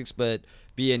Hiphoptictactics, but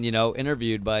being,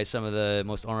 interviewed by some of the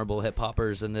most honorable hip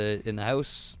hoppers in the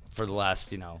house for the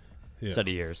last, set of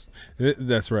years.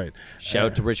 That's right. Shout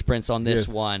out to Rich Prince on this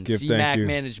one. C-Mac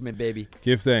Management, baby.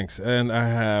 Give thanks. And I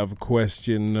have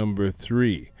question number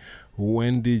 3.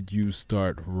 When did you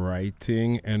start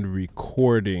writing and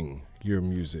recording your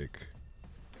music?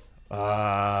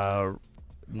 Writing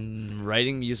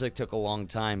music took a long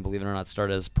time. Believe it or not,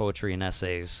 started as poetry and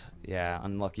essays. Yeah,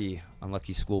 unlucky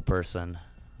school person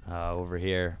over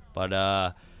here.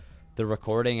 But the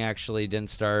recording actually didn't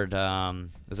start.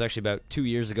 It was actually about 2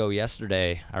 years ago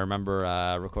yesterday. I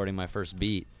remember recording my first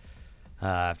beat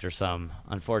after some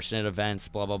unfortunate events,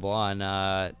 blah, blah, blah. And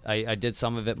I did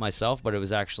some of it myself, but it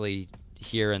was actually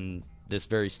here in this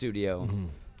very studio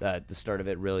that the start of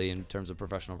it really, in terms of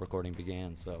professional recording,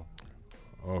 began. So.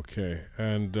 Okay.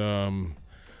 And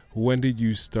when did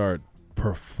you start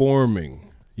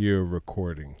performing your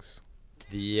recordings?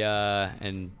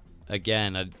 And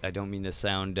again, I don't mean to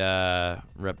sound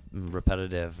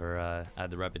repetitive or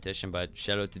add the repetition, but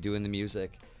shout out to Doing the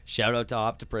Music. Shout out to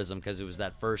Optiprism, because it was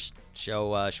that first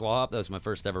show, Schwahop. That was my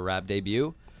first ever rap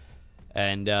debut.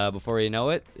 And before you know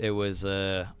it, it was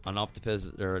an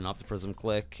Optiprism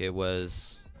click. It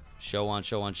was show on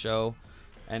show.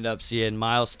 End up seeing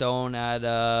Milestone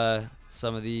at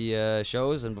some of the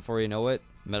shows, and before you know it,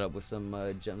 met up with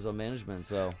some gems on management.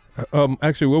 So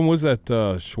actually, when was that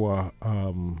Schwahop?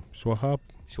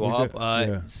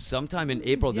 Sometime in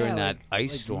April during that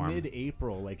ice storm.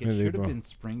 Mid-April, it should have been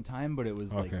springtime, but it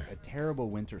was a terrible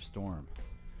winter storm.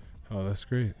 Oh, that's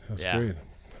great. That's great.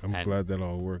 I'm glad that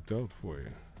all worked out for you.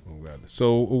 I'm glad.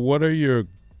 So, what are your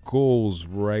goals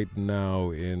right now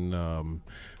in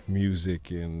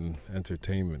music and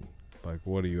entertainment?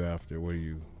 What are you after? What do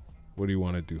you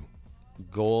want to do?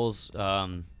 Goals.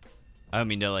 I don't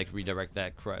mean to redirect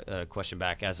that question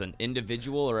back as an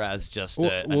individual or as just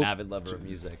an avid lover of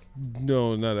music.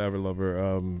 No, not avid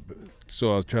lover.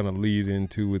 So I was trying to lead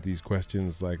into with these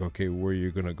questions okay, where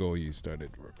you're gonna go? You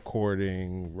started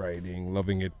recording, writing,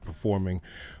 loving it, performing.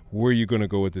 Where are you gonna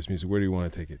go with this music? Where do you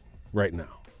want to take it right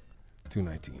now?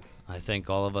 219. I think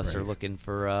all of us are looking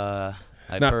for.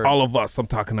 All of us. I'm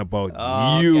talking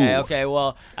about you. Okay.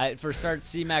 Well, for start,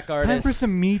 C-Mac artist. Time for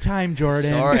some me time,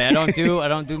 Jordan. Sorry, I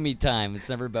don't do me time. It's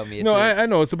never about me. It's I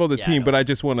know it's about the team, but I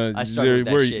just want to.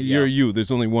 You're you.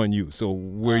 There's only one you. So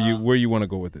where you want to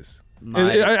go with this?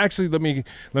 Actually, let me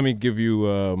give you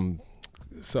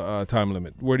a time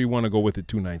limit. Where do you want to go with it?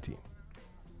 219.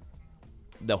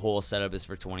 The whole setup is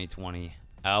for 2020.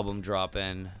 Album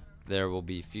dropping. There will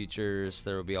be features.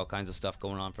 There will be all kinds of stuff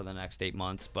going on for the next 8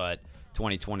 months, but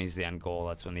 2020 is the end goal.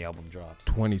 That's when the album drops.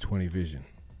 2020 vision.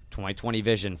 2020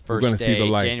 vision. First day,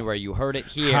 January. You heard it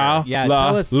here. Yeah,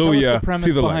 tell us the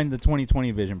premise behind the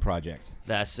 2020 vision project.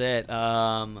 That's it.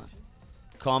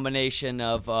 Combination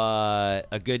of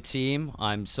a good team.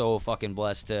 I'm so fucking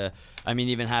blessed to.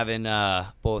 Even having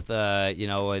both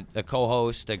a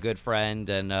co-host, a good friend,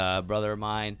 and a brother of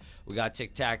mine. We got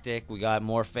Tic-Tactic. We got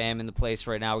more fam in the place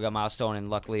right now. We got Milestone, and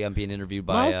luckily I'm being interviewed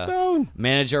by a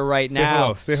manager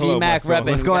now. Say hello, C-Mac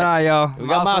repping. What's going on, yo? We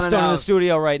got Milestone in the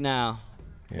studio right now.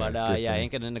 But I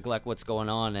ain't gonna neglect what's going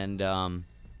on, and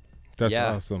that's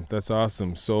awesome. That's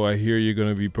awesome. So I hear you're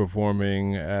gonna be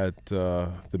performing at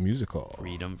the music hall.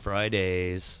 Freedom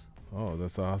Fridays. Oh,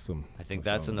 that's awesome. I think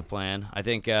that's in the plan. I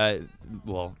think,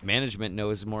 management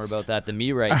knows more about that than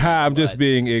me right now. I'm just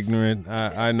being ignorant.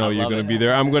 I know you're going to be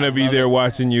there. I'm going to be there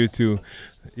watching you too.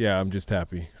 Yeah, I'm just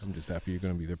happy. You're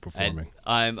going to be there performing.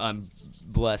 And I'm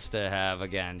blessed to have,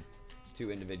 again,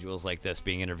 2 individuals like this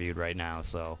being interviewed right now.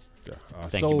 So awesome.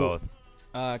 Thank you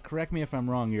both. Correct me if I'm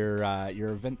wrong. Your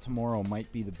event tomorrow might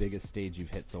be the biggest stage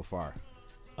you've hit so far.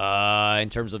 In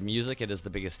terms of music, it is the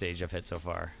biggest stage I've hit so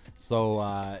far.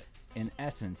 So, in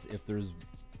essence, if there's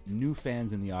new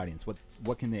fans in the audience,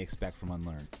 what can they expect from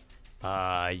Unlearned?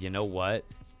 You know what?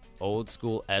 Old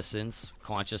school essence,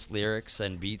 conscious lyrics,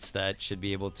 and beats that should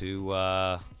be able to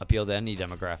appeal to any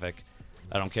demographic.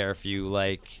 I don't care if you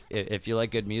like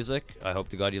good music. I hope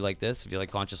to God you like this. If you like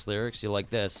conscious lyrics, you like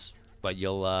this. But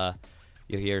you'll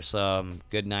you'll hear some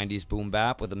good 90s boom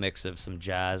bap with a mix of some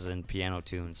jazz and piano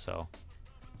tunes. So,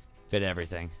 bit of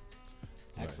everything.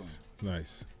 Excellent.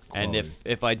 Nice. And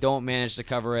if I don't manage to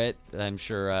cover it, I'm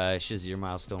sure Shizzy or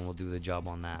Milestone will do the job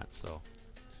on that. So,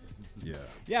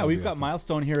 yeah, we've got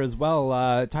Milestone here as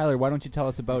well. Tyler, why don't you tell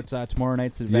us about tomorrow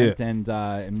night's event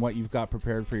and what you've got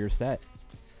prepared for your set?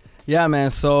 Yeah, man.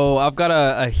 So I've got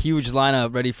a huge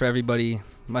lineup ready for everybody.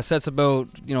 My set's about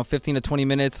 15 to 20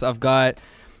 minutes. I've got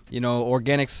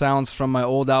organic sounds from my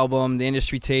old album, The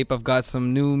Industry Tape. I've got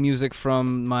some new music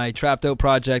from my Trapped Out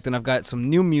project, and I've got some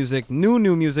new music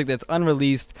that's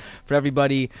unreleased for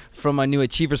everybody from my new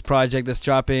Achievers project that's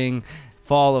dropping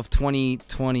fall of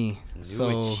 2020.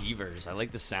 New Achievers. I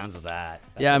like the sounds of that.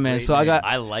 That's man. So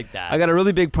I like that. I got a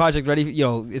really big project ready.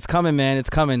 It's coming, man. It's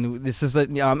coming. This is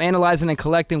I'm analyzing and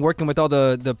collecting, working with all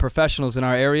the professionals in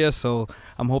our area. So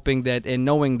I'm hoping that and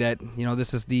knowing that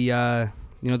this is the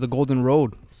the golden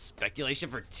road. Speculation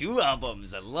for 2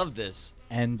 albums. I love this.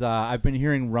 And I've been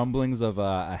hearing rumblings of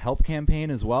a help campaign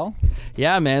as well.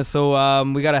 Yeah, man. So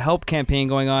we got a help campaign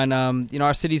going on.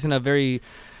 Our city's in a very,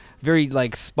 very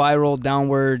spiral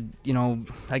downward,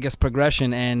 I guess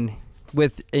progression. And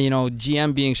with,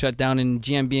 GM being shut down and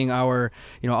GM being our,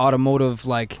 automotive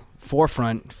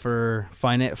forefront for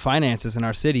finances in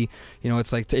our city,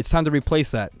 it's time to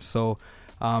replace that. So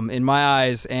in my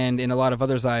eyes and in a lot of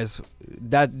others' eyes,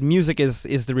 that music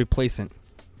is the replacement.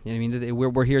 You know what I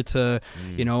mean? We're here to,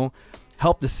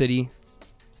 help the city.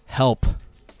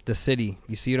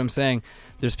 You see what I'm saying?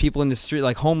 There's people in the street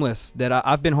homeless that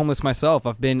I've been homeless myself.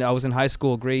 I was in high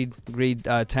school, grade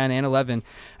 10 and 11,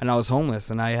 and I was homeless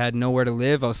and I had nowhere to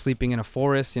live. I was sleeping in a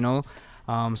forest, so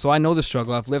I know the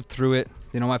struggle. I've lived through it.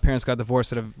 My parents got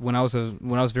divorced when I was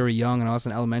very young and I was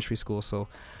in elementary school. So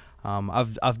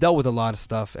I've dealt with a lot of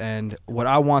stuff, and what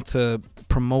I want to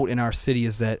promote in our city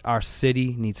is that our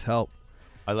city needs help.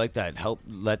 I like that.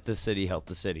 Let the city help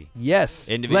the city. Yes.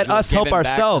 Let us help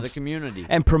ourselves. Back to the community.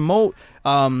 And promote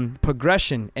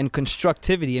progression and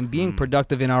constructivity and being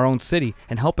productive in our own city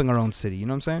and helping our own city. You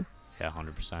know what I'm saying? Yeah,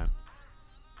 100%.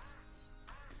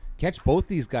 Catch both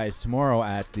these guys tomorrow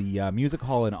at the Music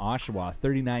Hall in Oshawa,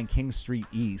 39 King Street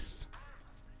East.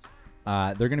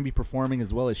 They're going to be performing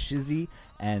as well as Shizzy,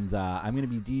 and I'm going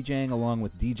to be DJing along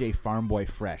with DJ Farmboy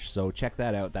Fresh. So check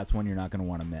that out. That's one you're not going to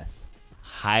want to miss.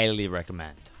 Highly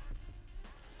recommend.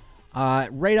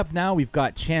 Right up now, we've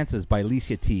got Chances by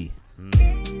Alicia T.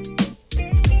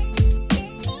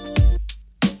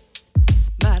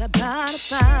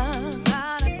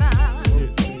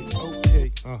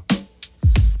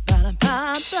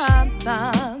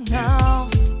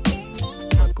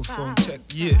 Microphone check,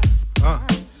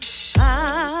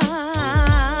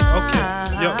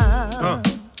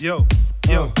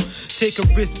 Yo. Take a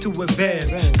risk to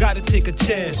advance, gotta take a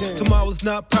chance. Tomorrow's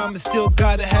not promised, still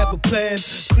gotta have a plan.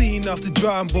 Clean off the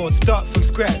drawing board, start from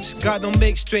scratch. God don't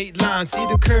make straight lines, see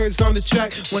the curves on the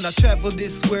track. When I travel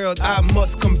this world, I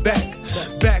must come back.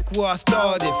 Back where I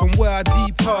started, from where I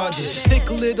departed.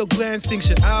 Take a little glance, think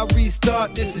should I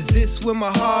restart this? Is this where my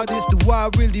heart is? Do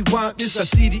I really want this? I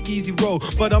see the easy road,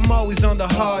 but I'm always on the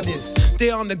hardest.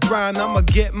 Stay on the grind, I'ma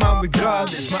get mine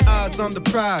regardless. My eyes on the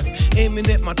prize, aiming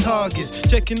at my targets.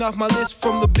 Checking off my list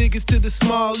from the biggest to the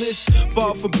smallest.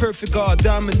 Far from perfect, all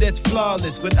diamond that's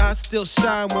flawless. But I still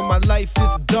shine when my life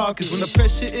is the darkest. When the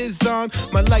pressure is on,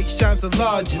 my light shines the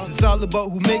largest. It's all about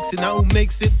who makes it, not who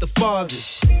makes it the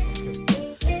farthest.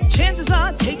 Chances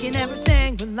are taking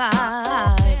everything with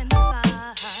life.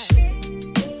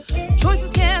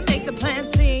 Choices can't make the plan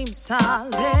seem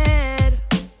solid.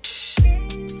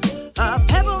 A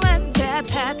pebble and that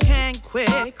path can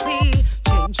quickly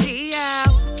change the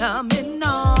outcome and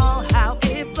all how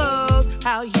it flows,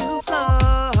 how you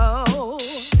flow.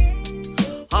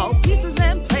 All pieces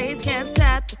in place can't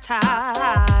set the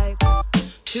tides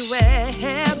to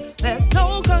ebb. There's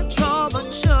no control,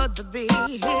 but should there be?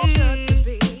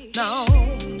 No,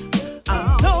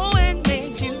 I know it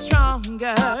makes you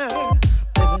stronger.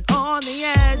 Living on the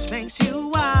edge makes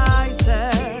you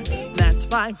wiser. That's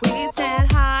why we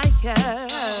stand higher.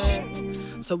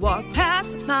 So walk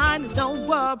past the line and don't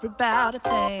worry about a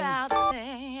thing.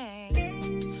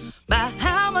 About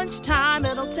how much time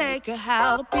it'll take or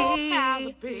how to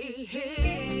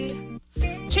be.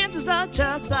 Chances are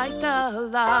just like the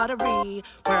lottery.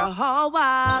 We're all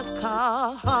wild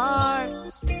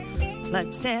cards.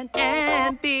 Let's stand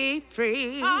and be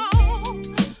free.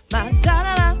 Da da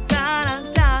da da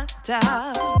da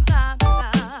da.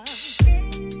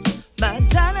 Da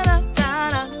da da da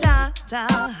da da.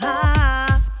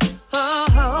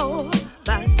 Oh,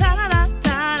 da da da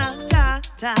da da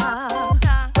da.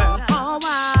 We're all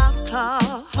wild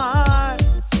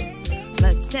cards.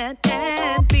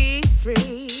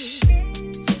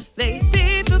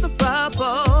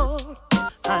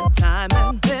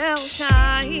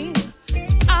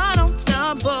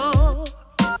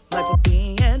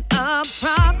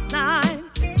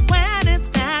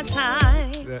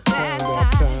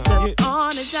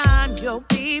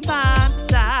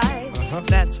 hindsight.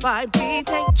 That's why we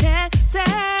take chances.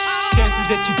 Chances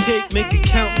that you take, make it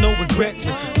count, no regrets.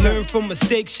 Learn from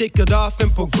mistakes, shake it off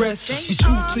and progress. Be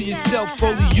true to yourself,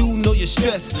 only you know your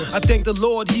stress. I thank the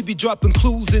Lord, he be dropping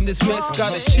clues in this mess.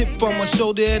 Got a chip on my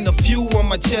shoulder and a few on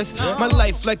my chest. My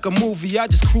life like a movie, I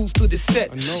just cruise through the set.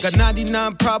 Got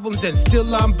 99 problems and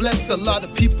still I'm blessed. A lot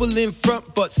of people in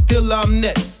front, but still I'm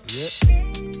next.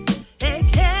 It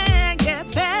can get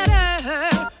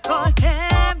better for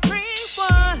everyone.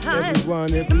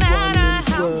 No matter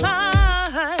how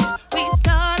much we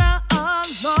stutter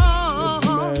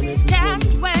alone.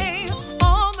 Cast away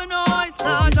all the noise,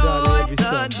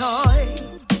 the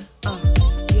noise.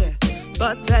 Yeah,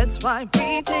 but that's why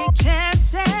we take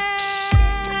chances.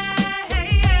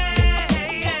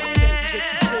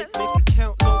 Make it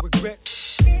count, no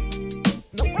regrets.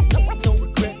 No regrets. No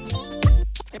regrets.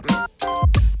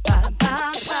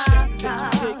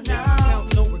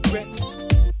 No regrets.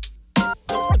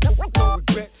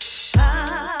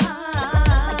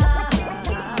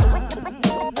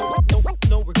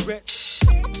 No regrets.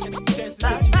 Chances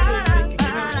that you take, make it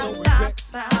count, no regrets.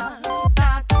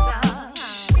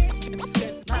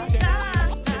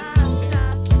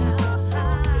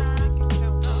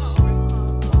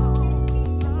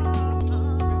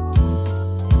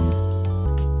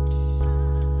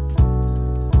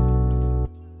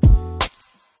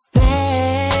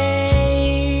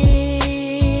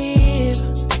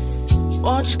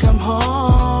 Won't you come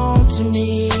home to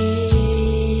me?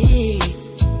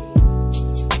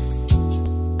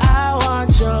 I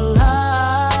want your love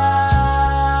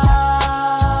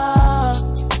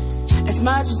as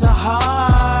much as the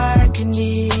heart can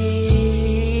need.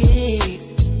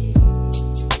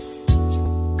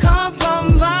 Come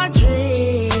from my dreams,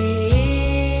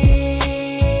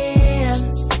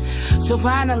 so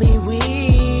finally we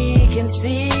can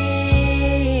see.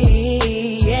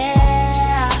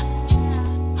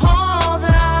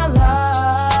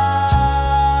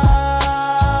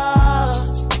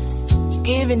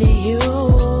 To you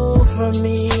from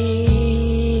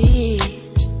me,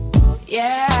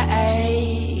 yeah.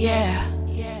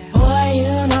 Boy,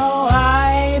 you know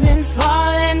I've been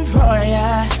falling for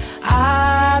ya.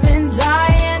 I've been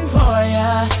dying for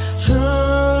ya,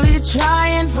 truly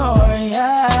trying for ya.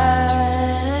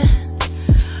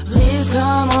 Please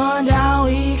come on down,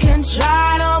 we can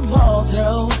try to pull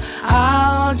through.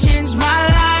 I'll change my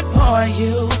life for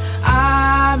you.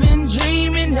 I've been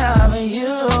dreaming of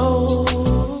you.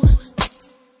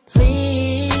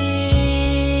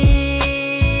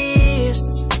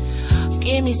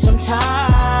 Give me some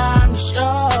time to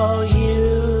show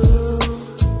you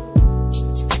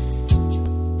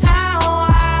how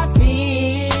I feel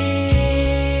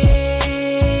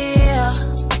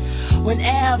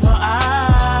whenever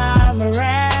I'm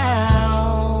around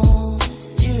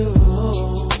you.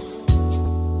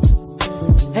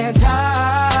 And I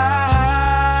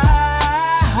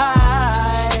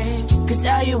could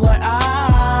tell you what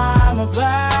I'm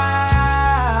about.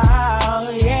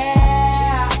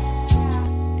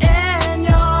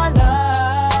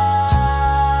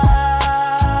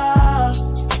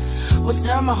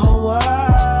 My whole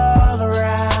world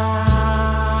around,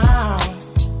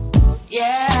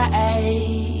 yeah.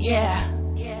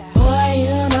 Boy,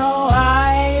 you know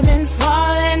I've been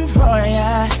falling for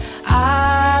ya.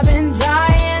 I've been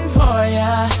dying for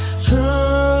ya,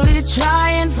 truly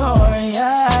trying for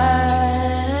ya.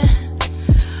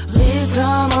 Please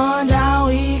come on down,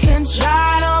 we can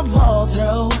try to pull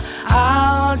through.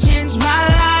 I'll change my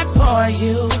life for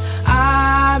you.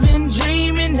 I've been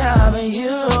dreaming of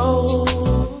you.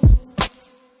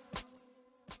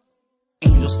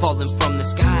 Falling from the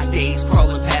sky, days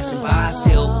crawling, passing by,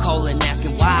 still calling,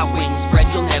 asking why. Wings spread,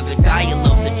 you'll never die. You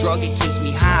love the drug, it keeps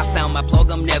me high. Found my plug,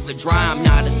 I'm never dry. I'm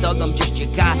not a thug, I'm just your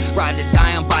guy. Ride or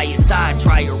die, I'm by your side.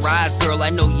 Try your eyes, girl,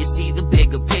 I know you see the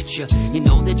bigger picture. You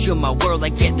know that you're my world, I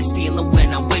get this feeling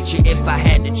when I'm with you. If I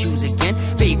had to choose again,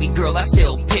 baby girl, I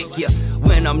still pick you.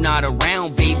 When I'm not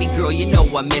around, baby girl, you know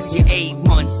I miss you. 8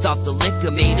 months off the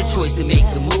liquor, made a choice to make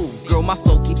the move. Girl, my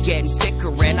flow keeps getting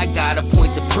sicker and I got a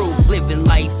point to prove. Living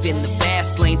life in the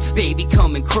fast lane, baby,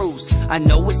 come and cruise. I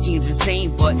know it seems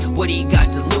insane, but what do you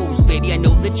got to lose? Baby, I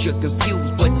know that you're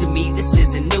confused, but to me this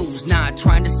isn't news. Not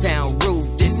trying to sound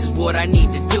rude, this is what I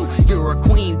need to do. You're a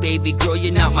queen, baby girl,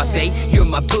 you're not my bae, you're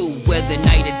my boo. Whether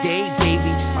night or day,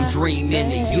 baby, I'm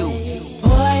dreaming of you.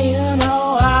 Boy, you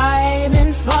know I've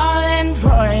been falling for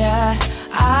ya.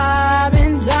 I've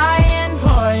been dying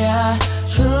for ya,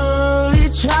 truly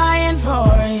trying for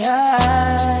ya.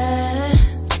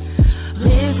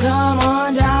 Please come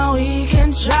on down, we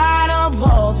can try to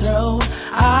pull through.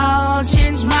 I'll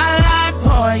change my life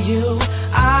for you.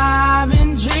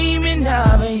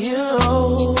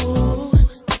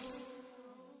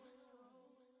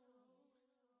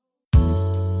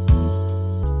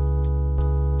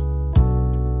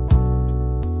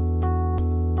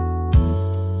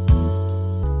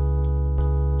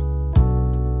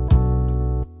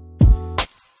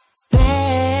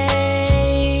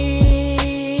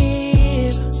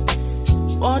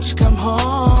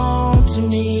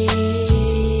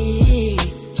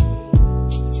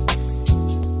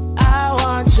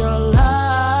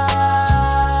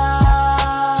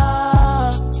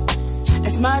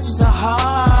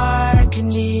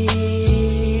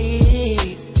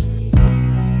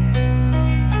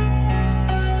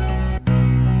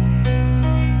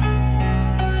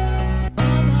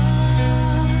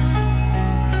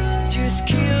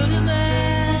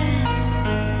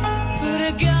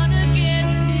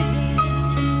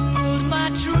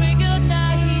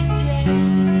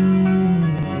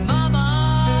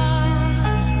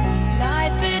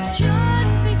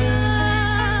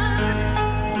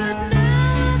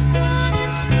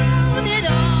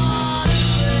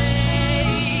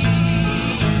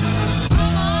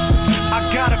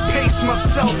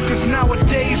 myself, cause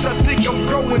nowadays I think I'm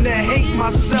growing to hate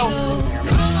myself.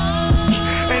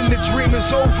 And the dream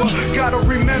is over, gotta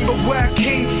remember where I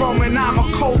came from and I'm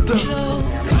a colder.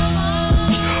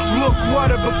 Look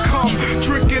what I've become,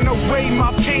 drinking away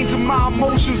my pain till my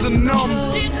emotions are numb.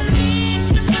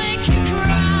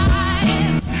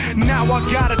 Now I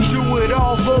gotta do it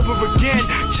all over again,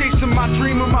 chasing my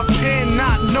dream with my pen,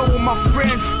 not knowing my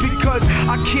friends, because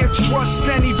I can't trust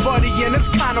anybody, and it's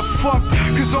kinda fucked,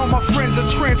 cause all my friends are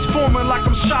transforming like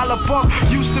I'm Shia LaBeouf.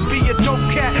 Used to be a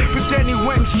dope cat, but then he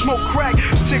went and smoked crack.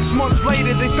 6 months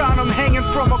later they found him hanging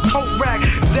from a coat rack.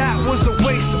 That was a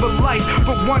waste of a life,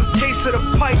 but one taste of the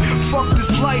pipe fucked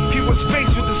his life. He was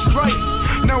faced with the strife.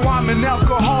 Now I'm an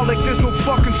alcoholic, there's no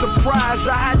fucking surprise.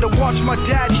 I had to watch my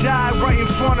dad die right in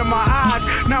front of my eyes.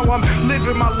 Now I'm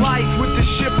living my life with the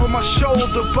chip on my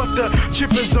shoulder, but the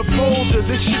chip is a boulder.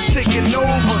 This shit's taking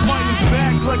over. Fighting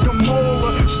back like a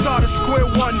molar. Start at square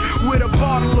one with a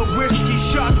bottle of whiskey.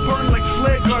 Shots burn like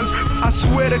flare guns. I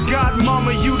swear to God,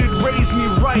 mama, you did raise me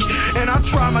right, and I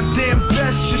try my damn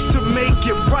best just to make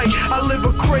it right. I live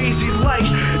a crazy life,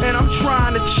 and I'm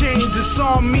trying to change. It's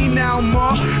on me now,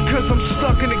 ma, cause I'm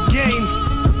stuck in the game.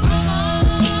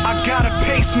 I gotta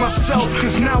pace myself,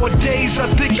 cause nowadays I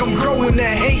think I'm growing to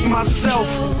hate myself.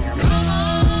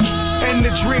 And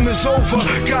the dream is over,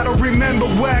 gotta remember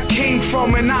where I came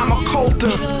from and I'm a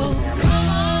colder.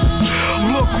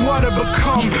 Look what I've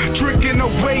become, drinking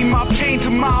away my pain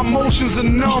till my emotions are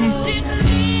numb.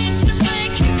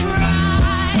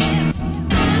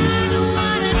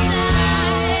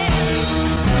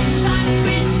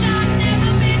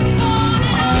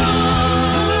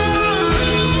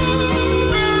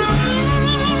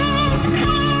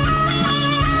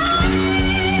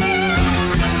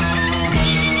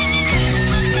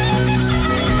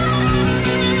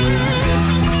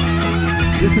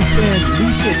 This has been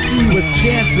Leisha T with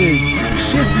Chances,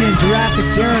 Shizzy and Jurassic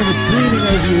Darren with Dreaming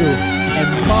of You, and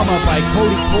Mama by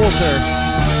Cody Coulter.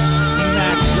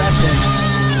 C-Mac reppin'.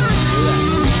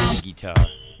 Guitar.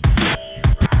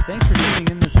 Thanks for tuning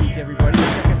in this week, everybody.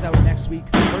 Check us out next week,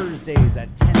 Thursdays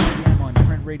at 10 p.m. on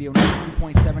Trent Radio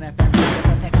 92.7 FM.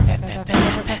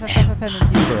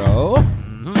 Bro.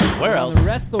 Where else? On the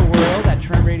rest of the world at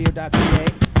trentradio.ca.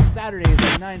 Saturdays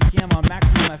at 9 p.m. on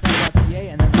MaximumFM.ca,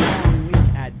 and then the following week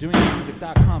at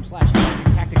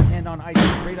doingthemusic.com/Hiphoptictactics and on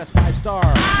iTunes. Rate us 5-star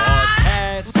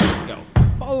podcast. Let's go.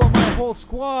 Follow my whole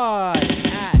squad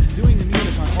at Doing the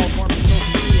Music on all forms of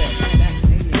social media and at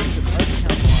Canadian Music Arts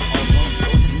Council on all forms of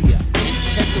social media. And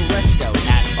check the rest out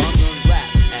at Unknown Rap,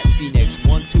 at Phoenix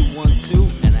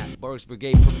 1212, and at Borgs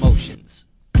Brigade Promotions.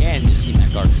 And you see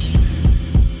Mac Arts.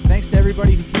 Thanks to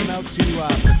everybody who came out to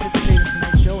participate in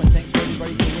tonight's show, and thanks to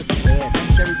everybody who listened.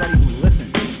 Thanks to everybody who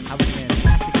listened. Have a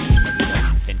fantastic evening, everybody.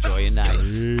 Enjoy your night.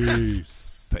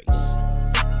 Peace.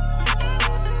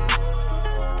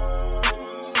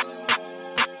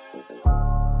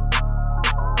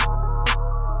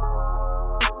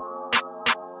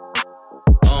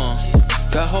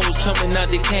 Got hoes coming out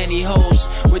their pantyhose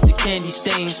with the candy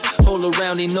stains all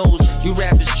around their nose. You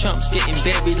rappers chumps getting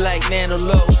buried like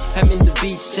Manolo. I'm in the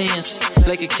beach sands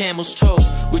like a camel's toe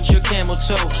with your camel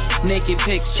toe. Naked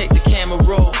pics, check the camera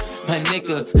roll. My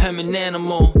nigga, I'm an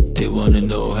animal. They wanna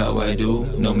know how I do,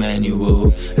 no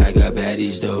manual. I got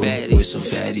baddies though, with some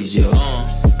fatties, yo.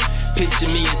 Picture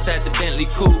me inside the Bentley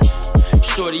coupe.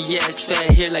 Shorty ass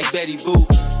fat hair like Betty Boop.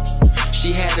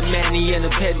 She had a manny and a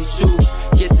petty too.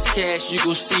 Get this cash, you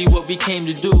gon' see what we came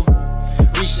to do.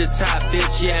 Reach the top,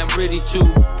 bitch, yeah, I'm ready to.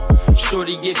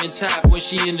 Shorty giving top when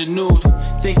she in the nude.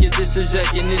 Thinking this is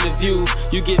like an interview.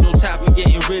 You get no top, we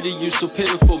getting rid of you. So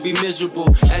pitiful, be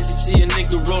miserable as you see a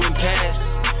nigga rolling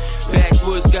past.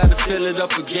 Backwoods, gotta fill it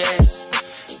up with gas.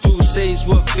 Dude says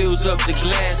what fills up the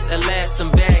glass. At last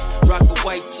I'm back, rock a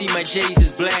white tee, my J's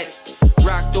is black.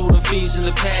 Rocked all the fiends in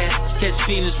the past, catch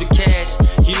fiends with cash.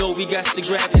 You know we got to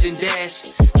grab it and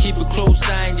dash. Keep a close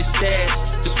eye on your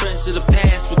stash. Cause friends of the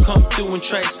past will come through and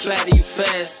try to splatter you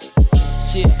fast.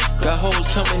 Yeah, got hoes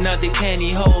coming out they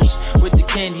pantyhose with the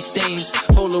candy stains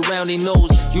all around their nose.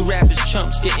 You rappers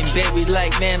chumps getting buried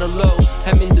like Manolo.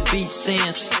 I'm in the beach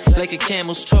sands like a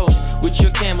camel's toe with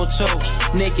your camel toe.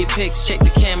 Naked pics, check the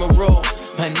camera roll.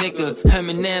 My nigga, I'm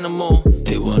an animal.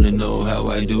 They wanna know how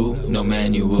I do, no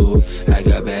manual. I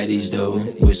got baddies though,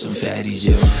 with some fatties,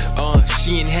 yo.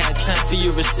 She ain't had time for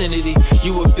your vicinity.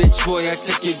 You a bitch boy, I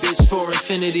took your bitch for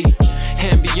infinity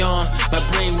and beyond. My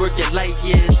brain work at light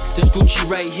years. This Gucci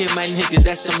right here, my nigga,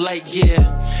 that's some light gear.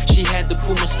 She had the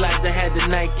Puma slides, I had the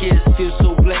Nikes. Feel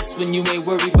so blessed when you ain't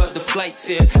worried about the flight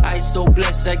fare. I so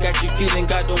blessed, I got you feeling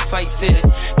God don't fight fair.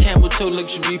 Camel toe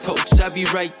luxury pokes, I be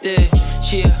right there.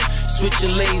 Yeah,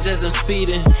 Switching lanes as I'm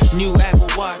speeding. New Apple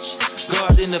Watch,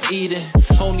 Garden of Eden.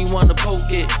 Only wanna poke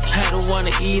it, I don't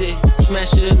wanna eat it.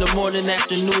 Smash it in the morning,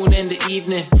 afternoon, and the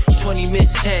evening. 20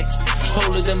 missed texts,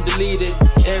 all of them deleted.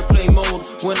 Airplane mode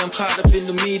when I'm caught up in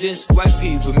the meetings. Why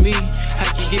be with me?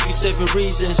 I can give you 7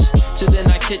 reasons. Till then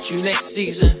I catch you next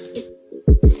season.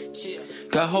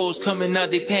 Got hoes coming out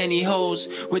they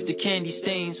pantyhose with the candy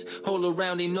stains all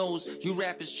around their nose. You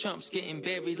rappers chumps getting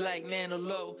buried like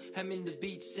Manilow. I'm in the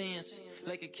beach sands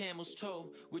like a camel's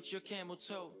toe with your camel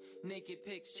toe. Naked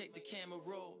pics, check the camera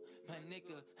roll. My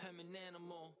nigga, I'm an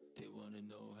animal. They wanna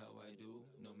know how I do,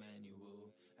 no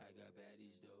manual. I got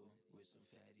baddies though with some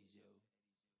fatties, yo.